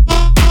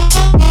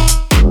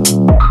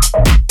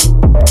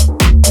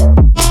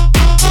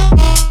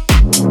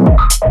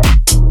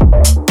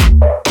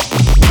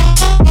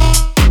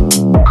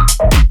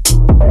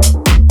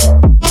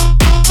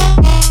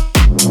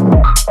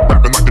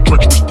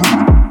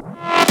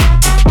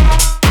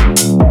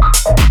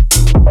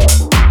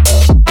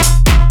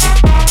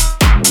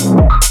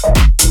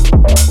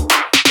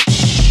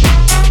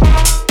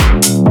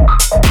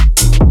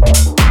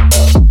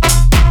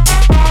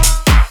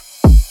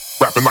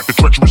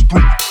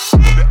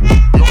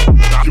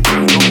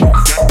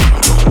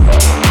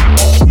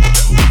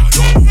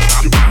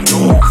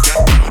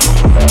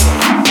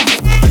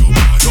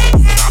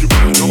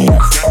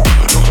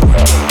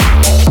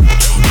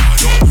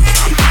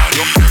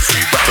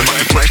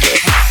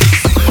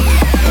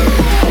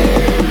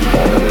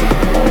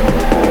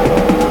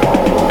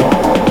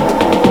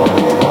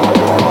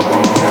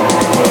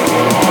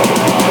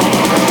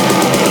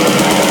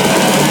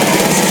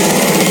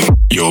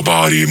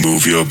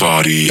 Move your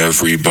body,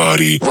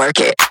 everybody. Work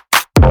it.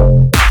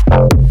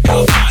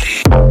 Your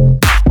body.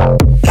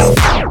 Your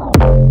body.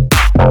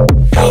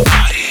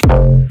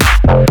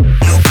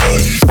 Your body. Your body. Your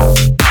body. Your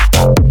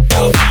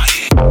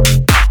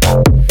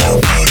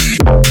body. Your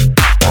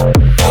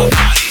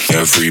body.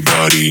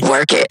 Everybody.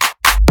 Work it.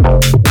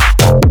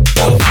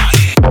 Your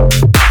body.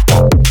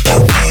 Your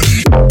body. Your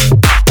body.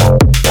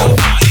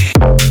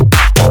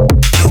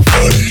 Your body. Your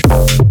body.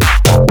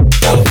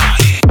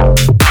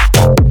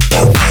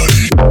 Your body.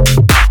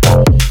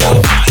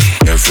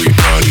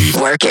 Everybody,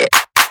 work it.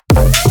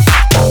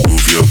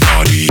 Move your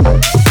body.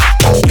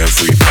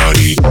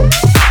 Everybody,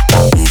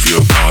 move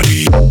your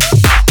body.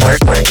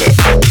 Work it.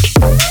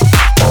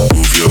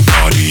 Move your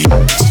body.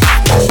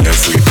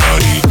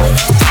 Everybody,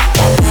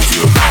 move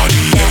your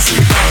body.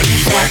 Everybody,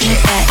 work it.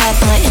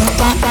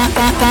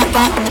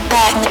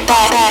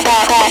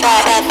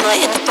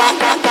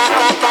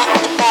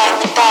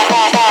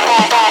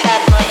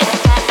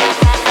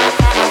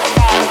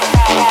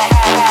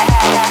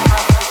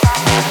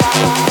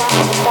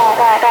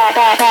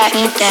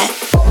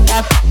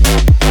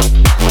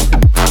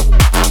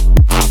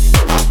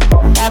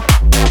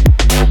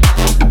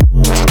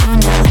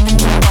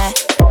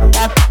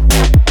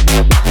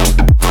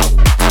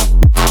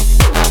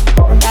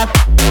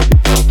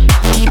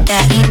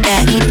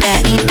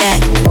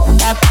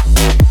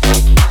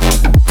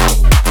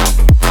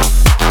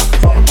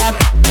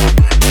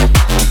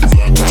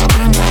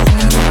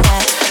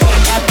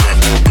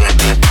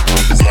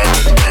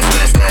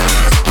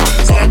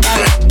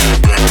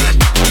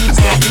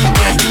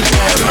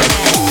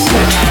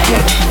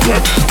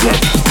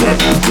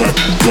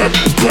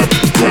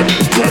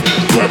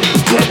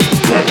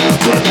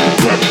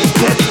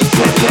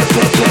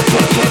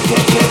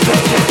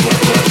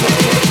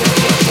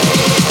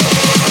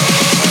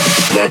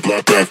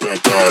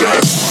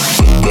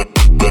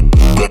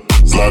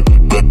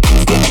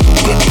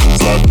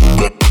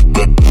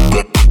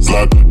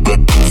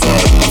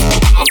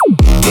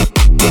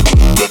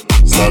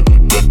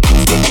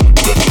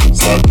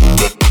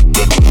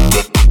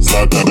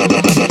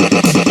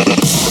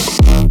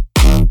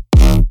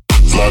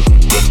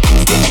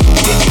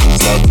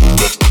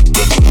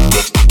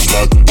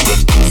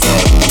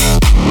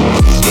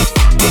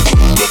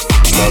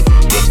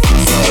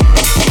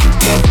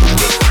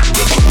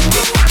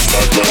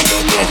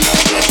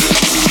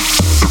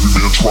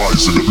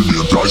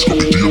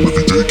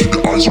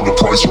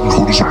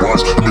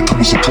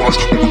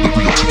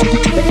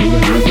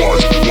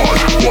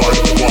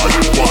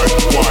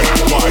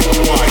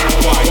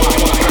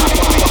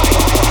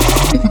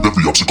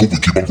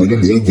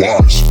 Need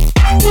that.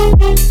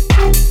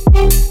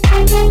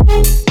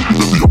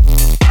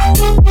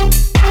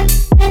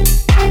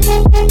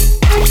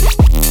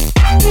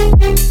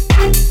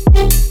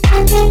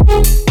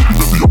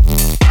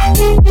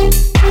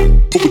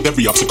 With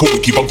every obstacle, we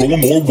keep on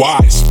growing more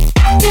wise.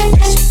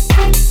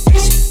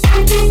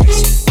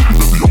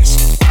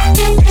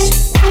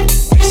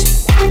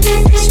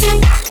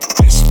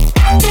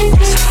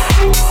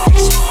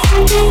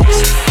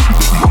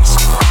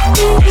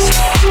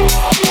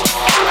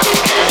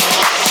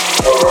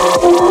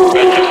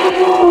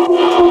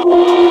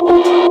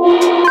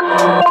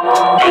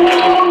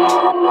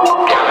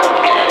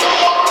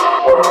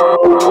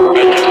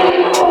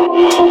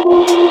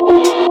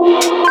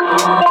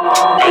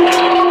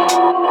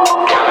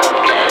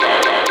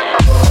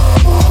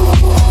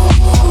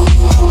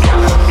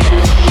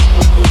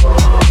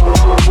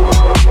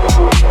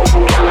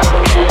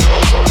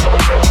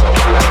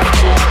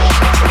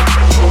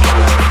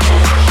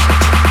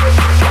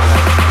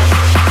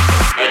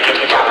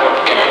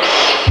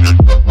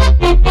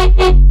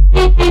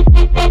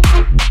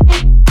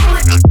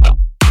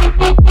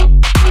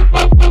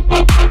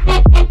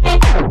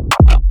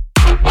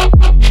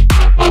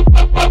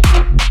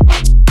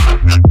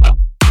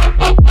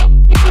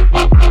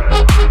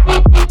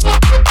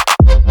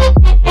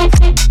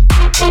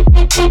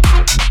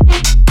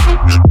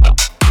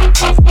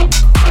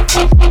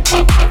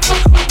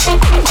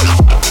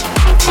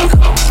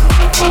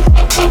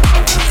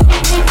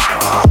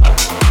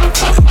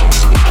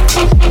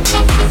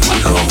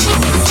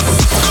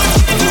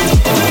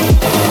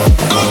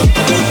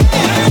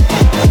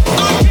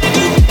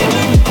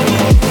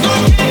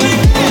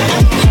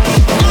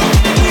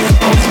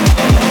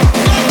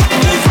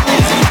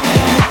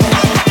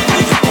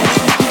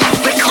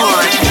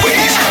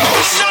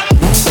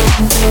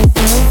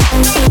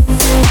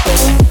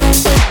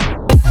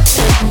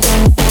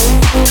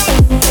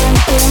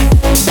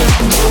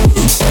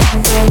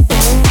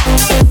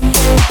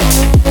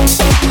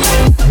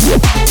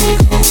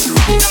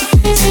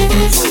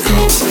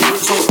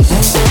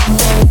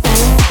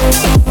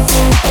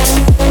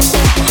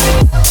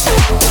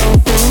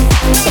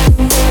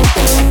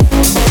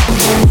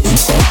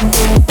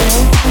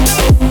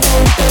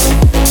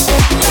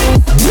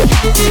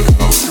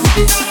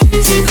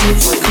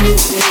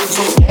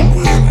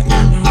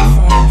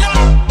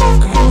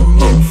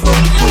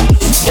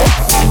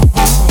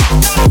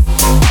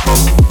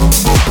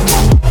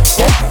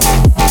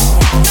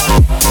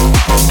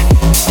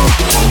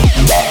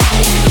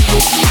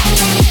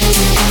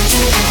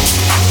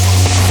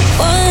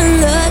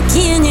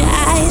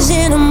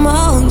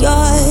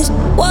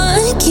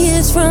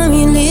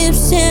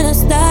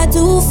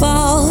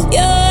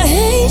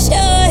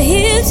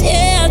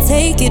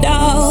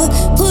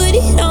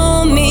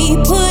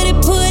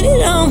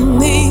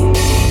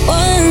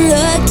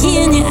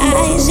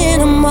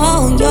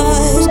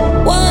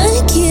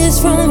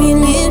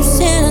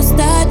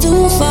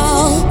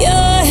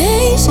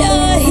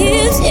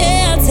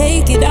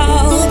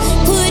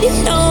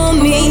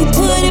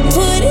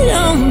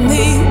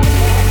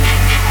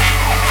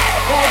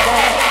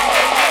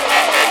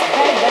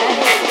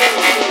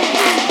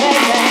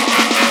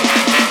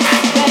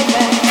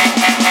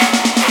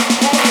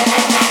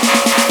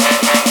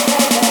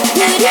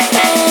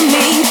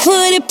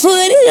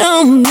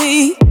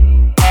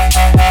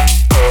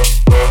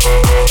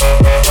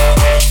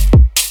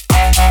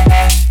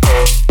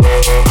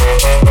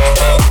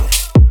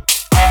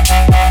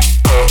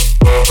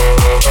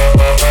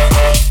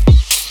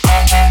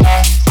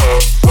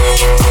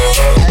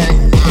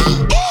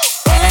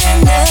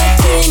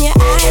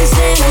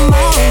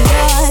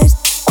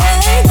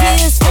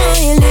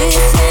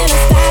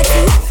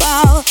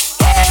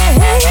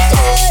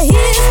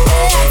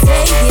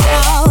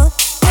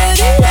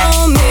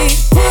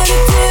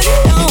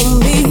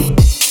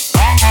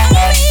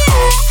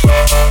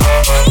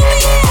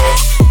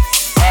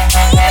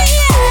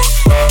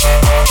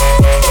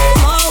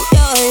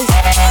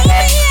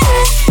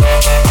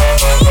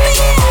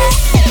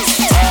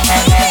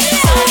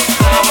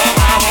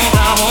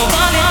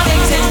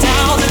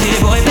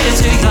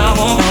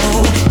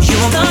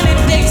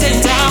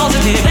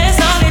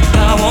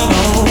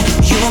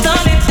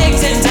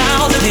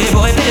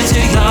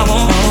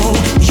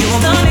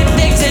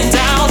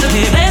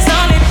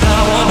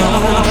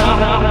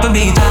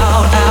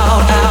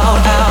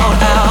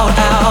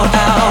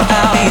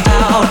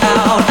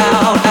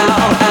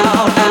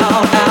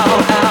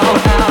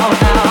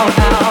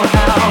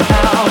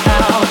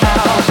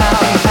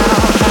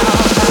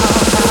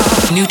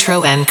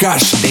 electro and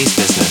gosh, bass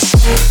business.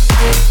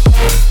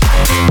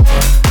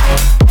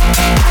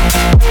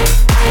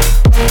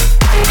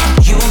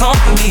 You won't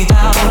put me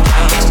down.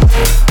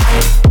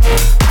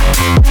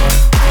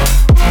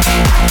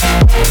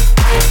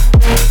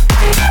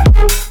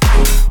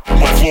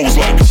 My flow is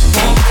like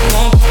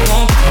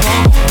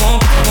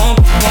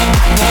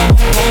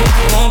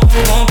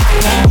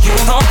you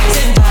won't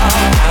sit down.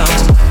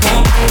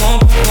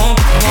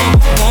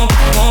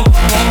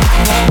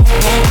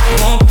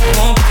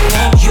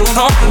 You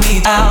won't put me down.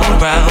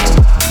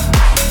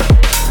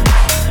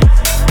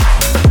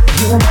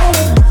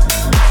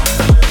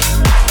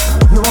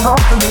 You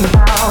won't put me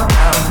down.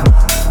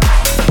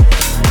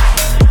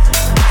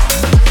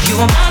 You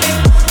won't put me.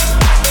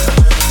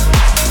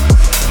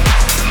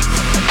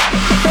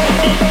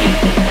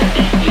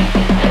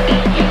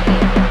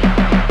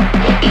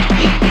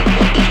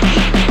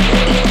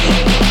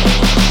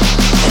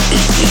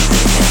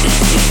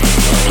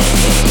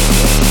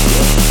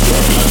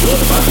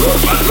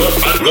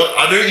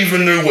 I don't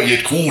even know what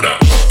you'd call that.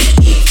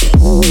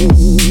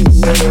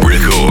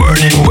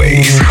 Record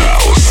Waves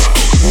House.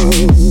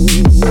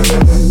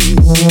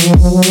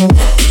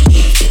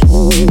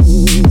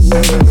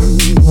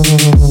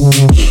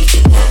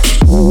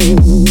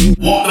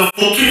 What the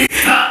fuck is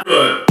that,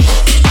 bro?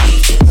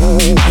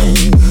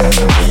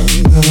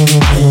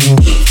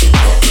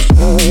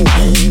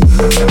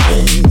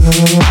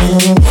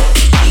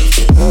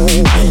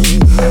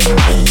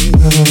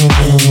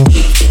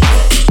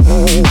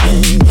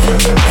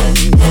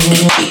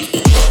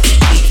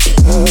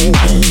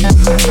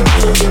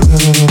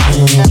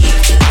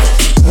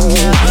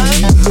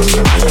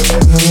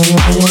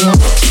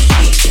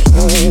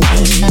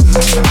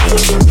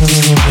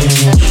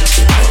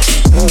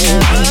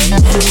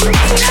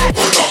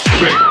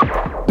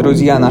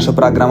 друзья, наша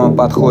программа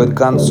подходит к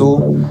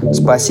концу.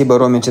 Спасибо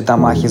Роме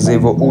Титамахе за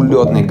его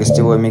улетный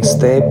гостевой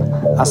микстейп.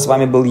 А с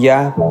вами был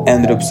я,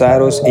 Эндрю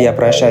Псайрус, и я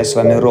прощаюсь с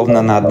вами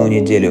ровно на 1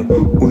 неделю.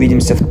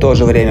 Увидимся в то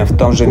же время, в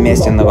том же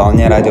месте на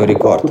волне Радио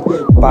Рекорд.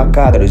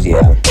 Пока,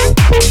 друзья!